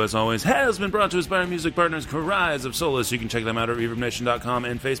listening to, as always, has been brought to us by our music partners, Cries of Solace. You can check them out at ReverbNation.com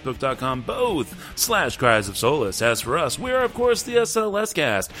and Facebook.com, both /Cries of Solace. As for us, we are, of course, the SLS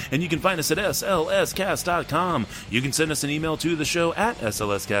Cast, and you can find us at SLScast.com. You can send us an email to the show at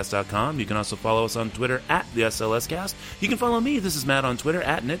SLScast.com. You can also follow us on Twitter at the SLScast. You can follow me, this is Matt, on Twitter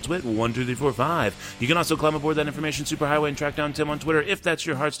at NitTwit12345. You can also climb aboard that information superhighway and track down Tim on Twitter if that's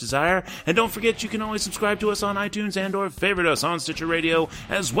your heart's desire. And don't forget, you can always subscribe to us on iTunes and or favorite us on Stitcher Radio,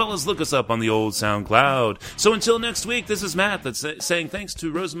 as well as look us up on the old SoundCloud. So until next week, this is Matt that's saying thanks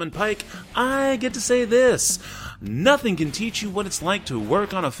to Rosamund Pike. I get to say this: nothing can teach you what it's like to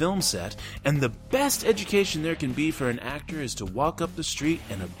work on a film set, and the best education there can be for an actor is to walk up the street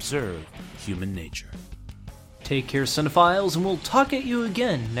and observe human nature. Take care, cinephiles, and we'll talk at you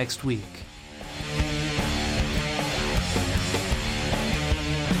again next week.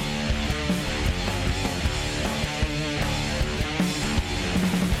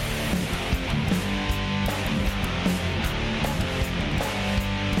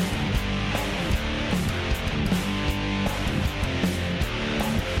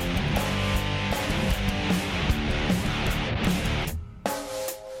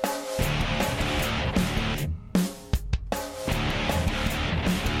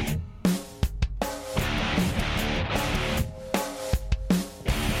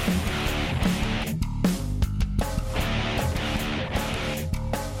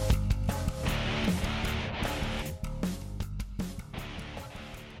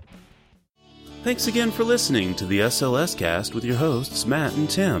 Thanks again for listening to the SLS Cast with your hosts, Matt and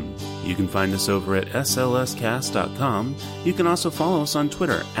Tim. You can find us over at slscast.com. You can also follow us on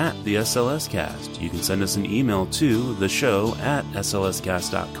Twitter at the SLS Cast. You can send us an email to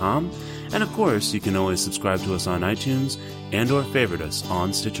theshow@slscast.com. And of course, you can always subscribe to us on iTunes and or favorite us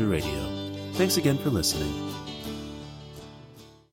on Stitcher Radio. Thanks again for listening.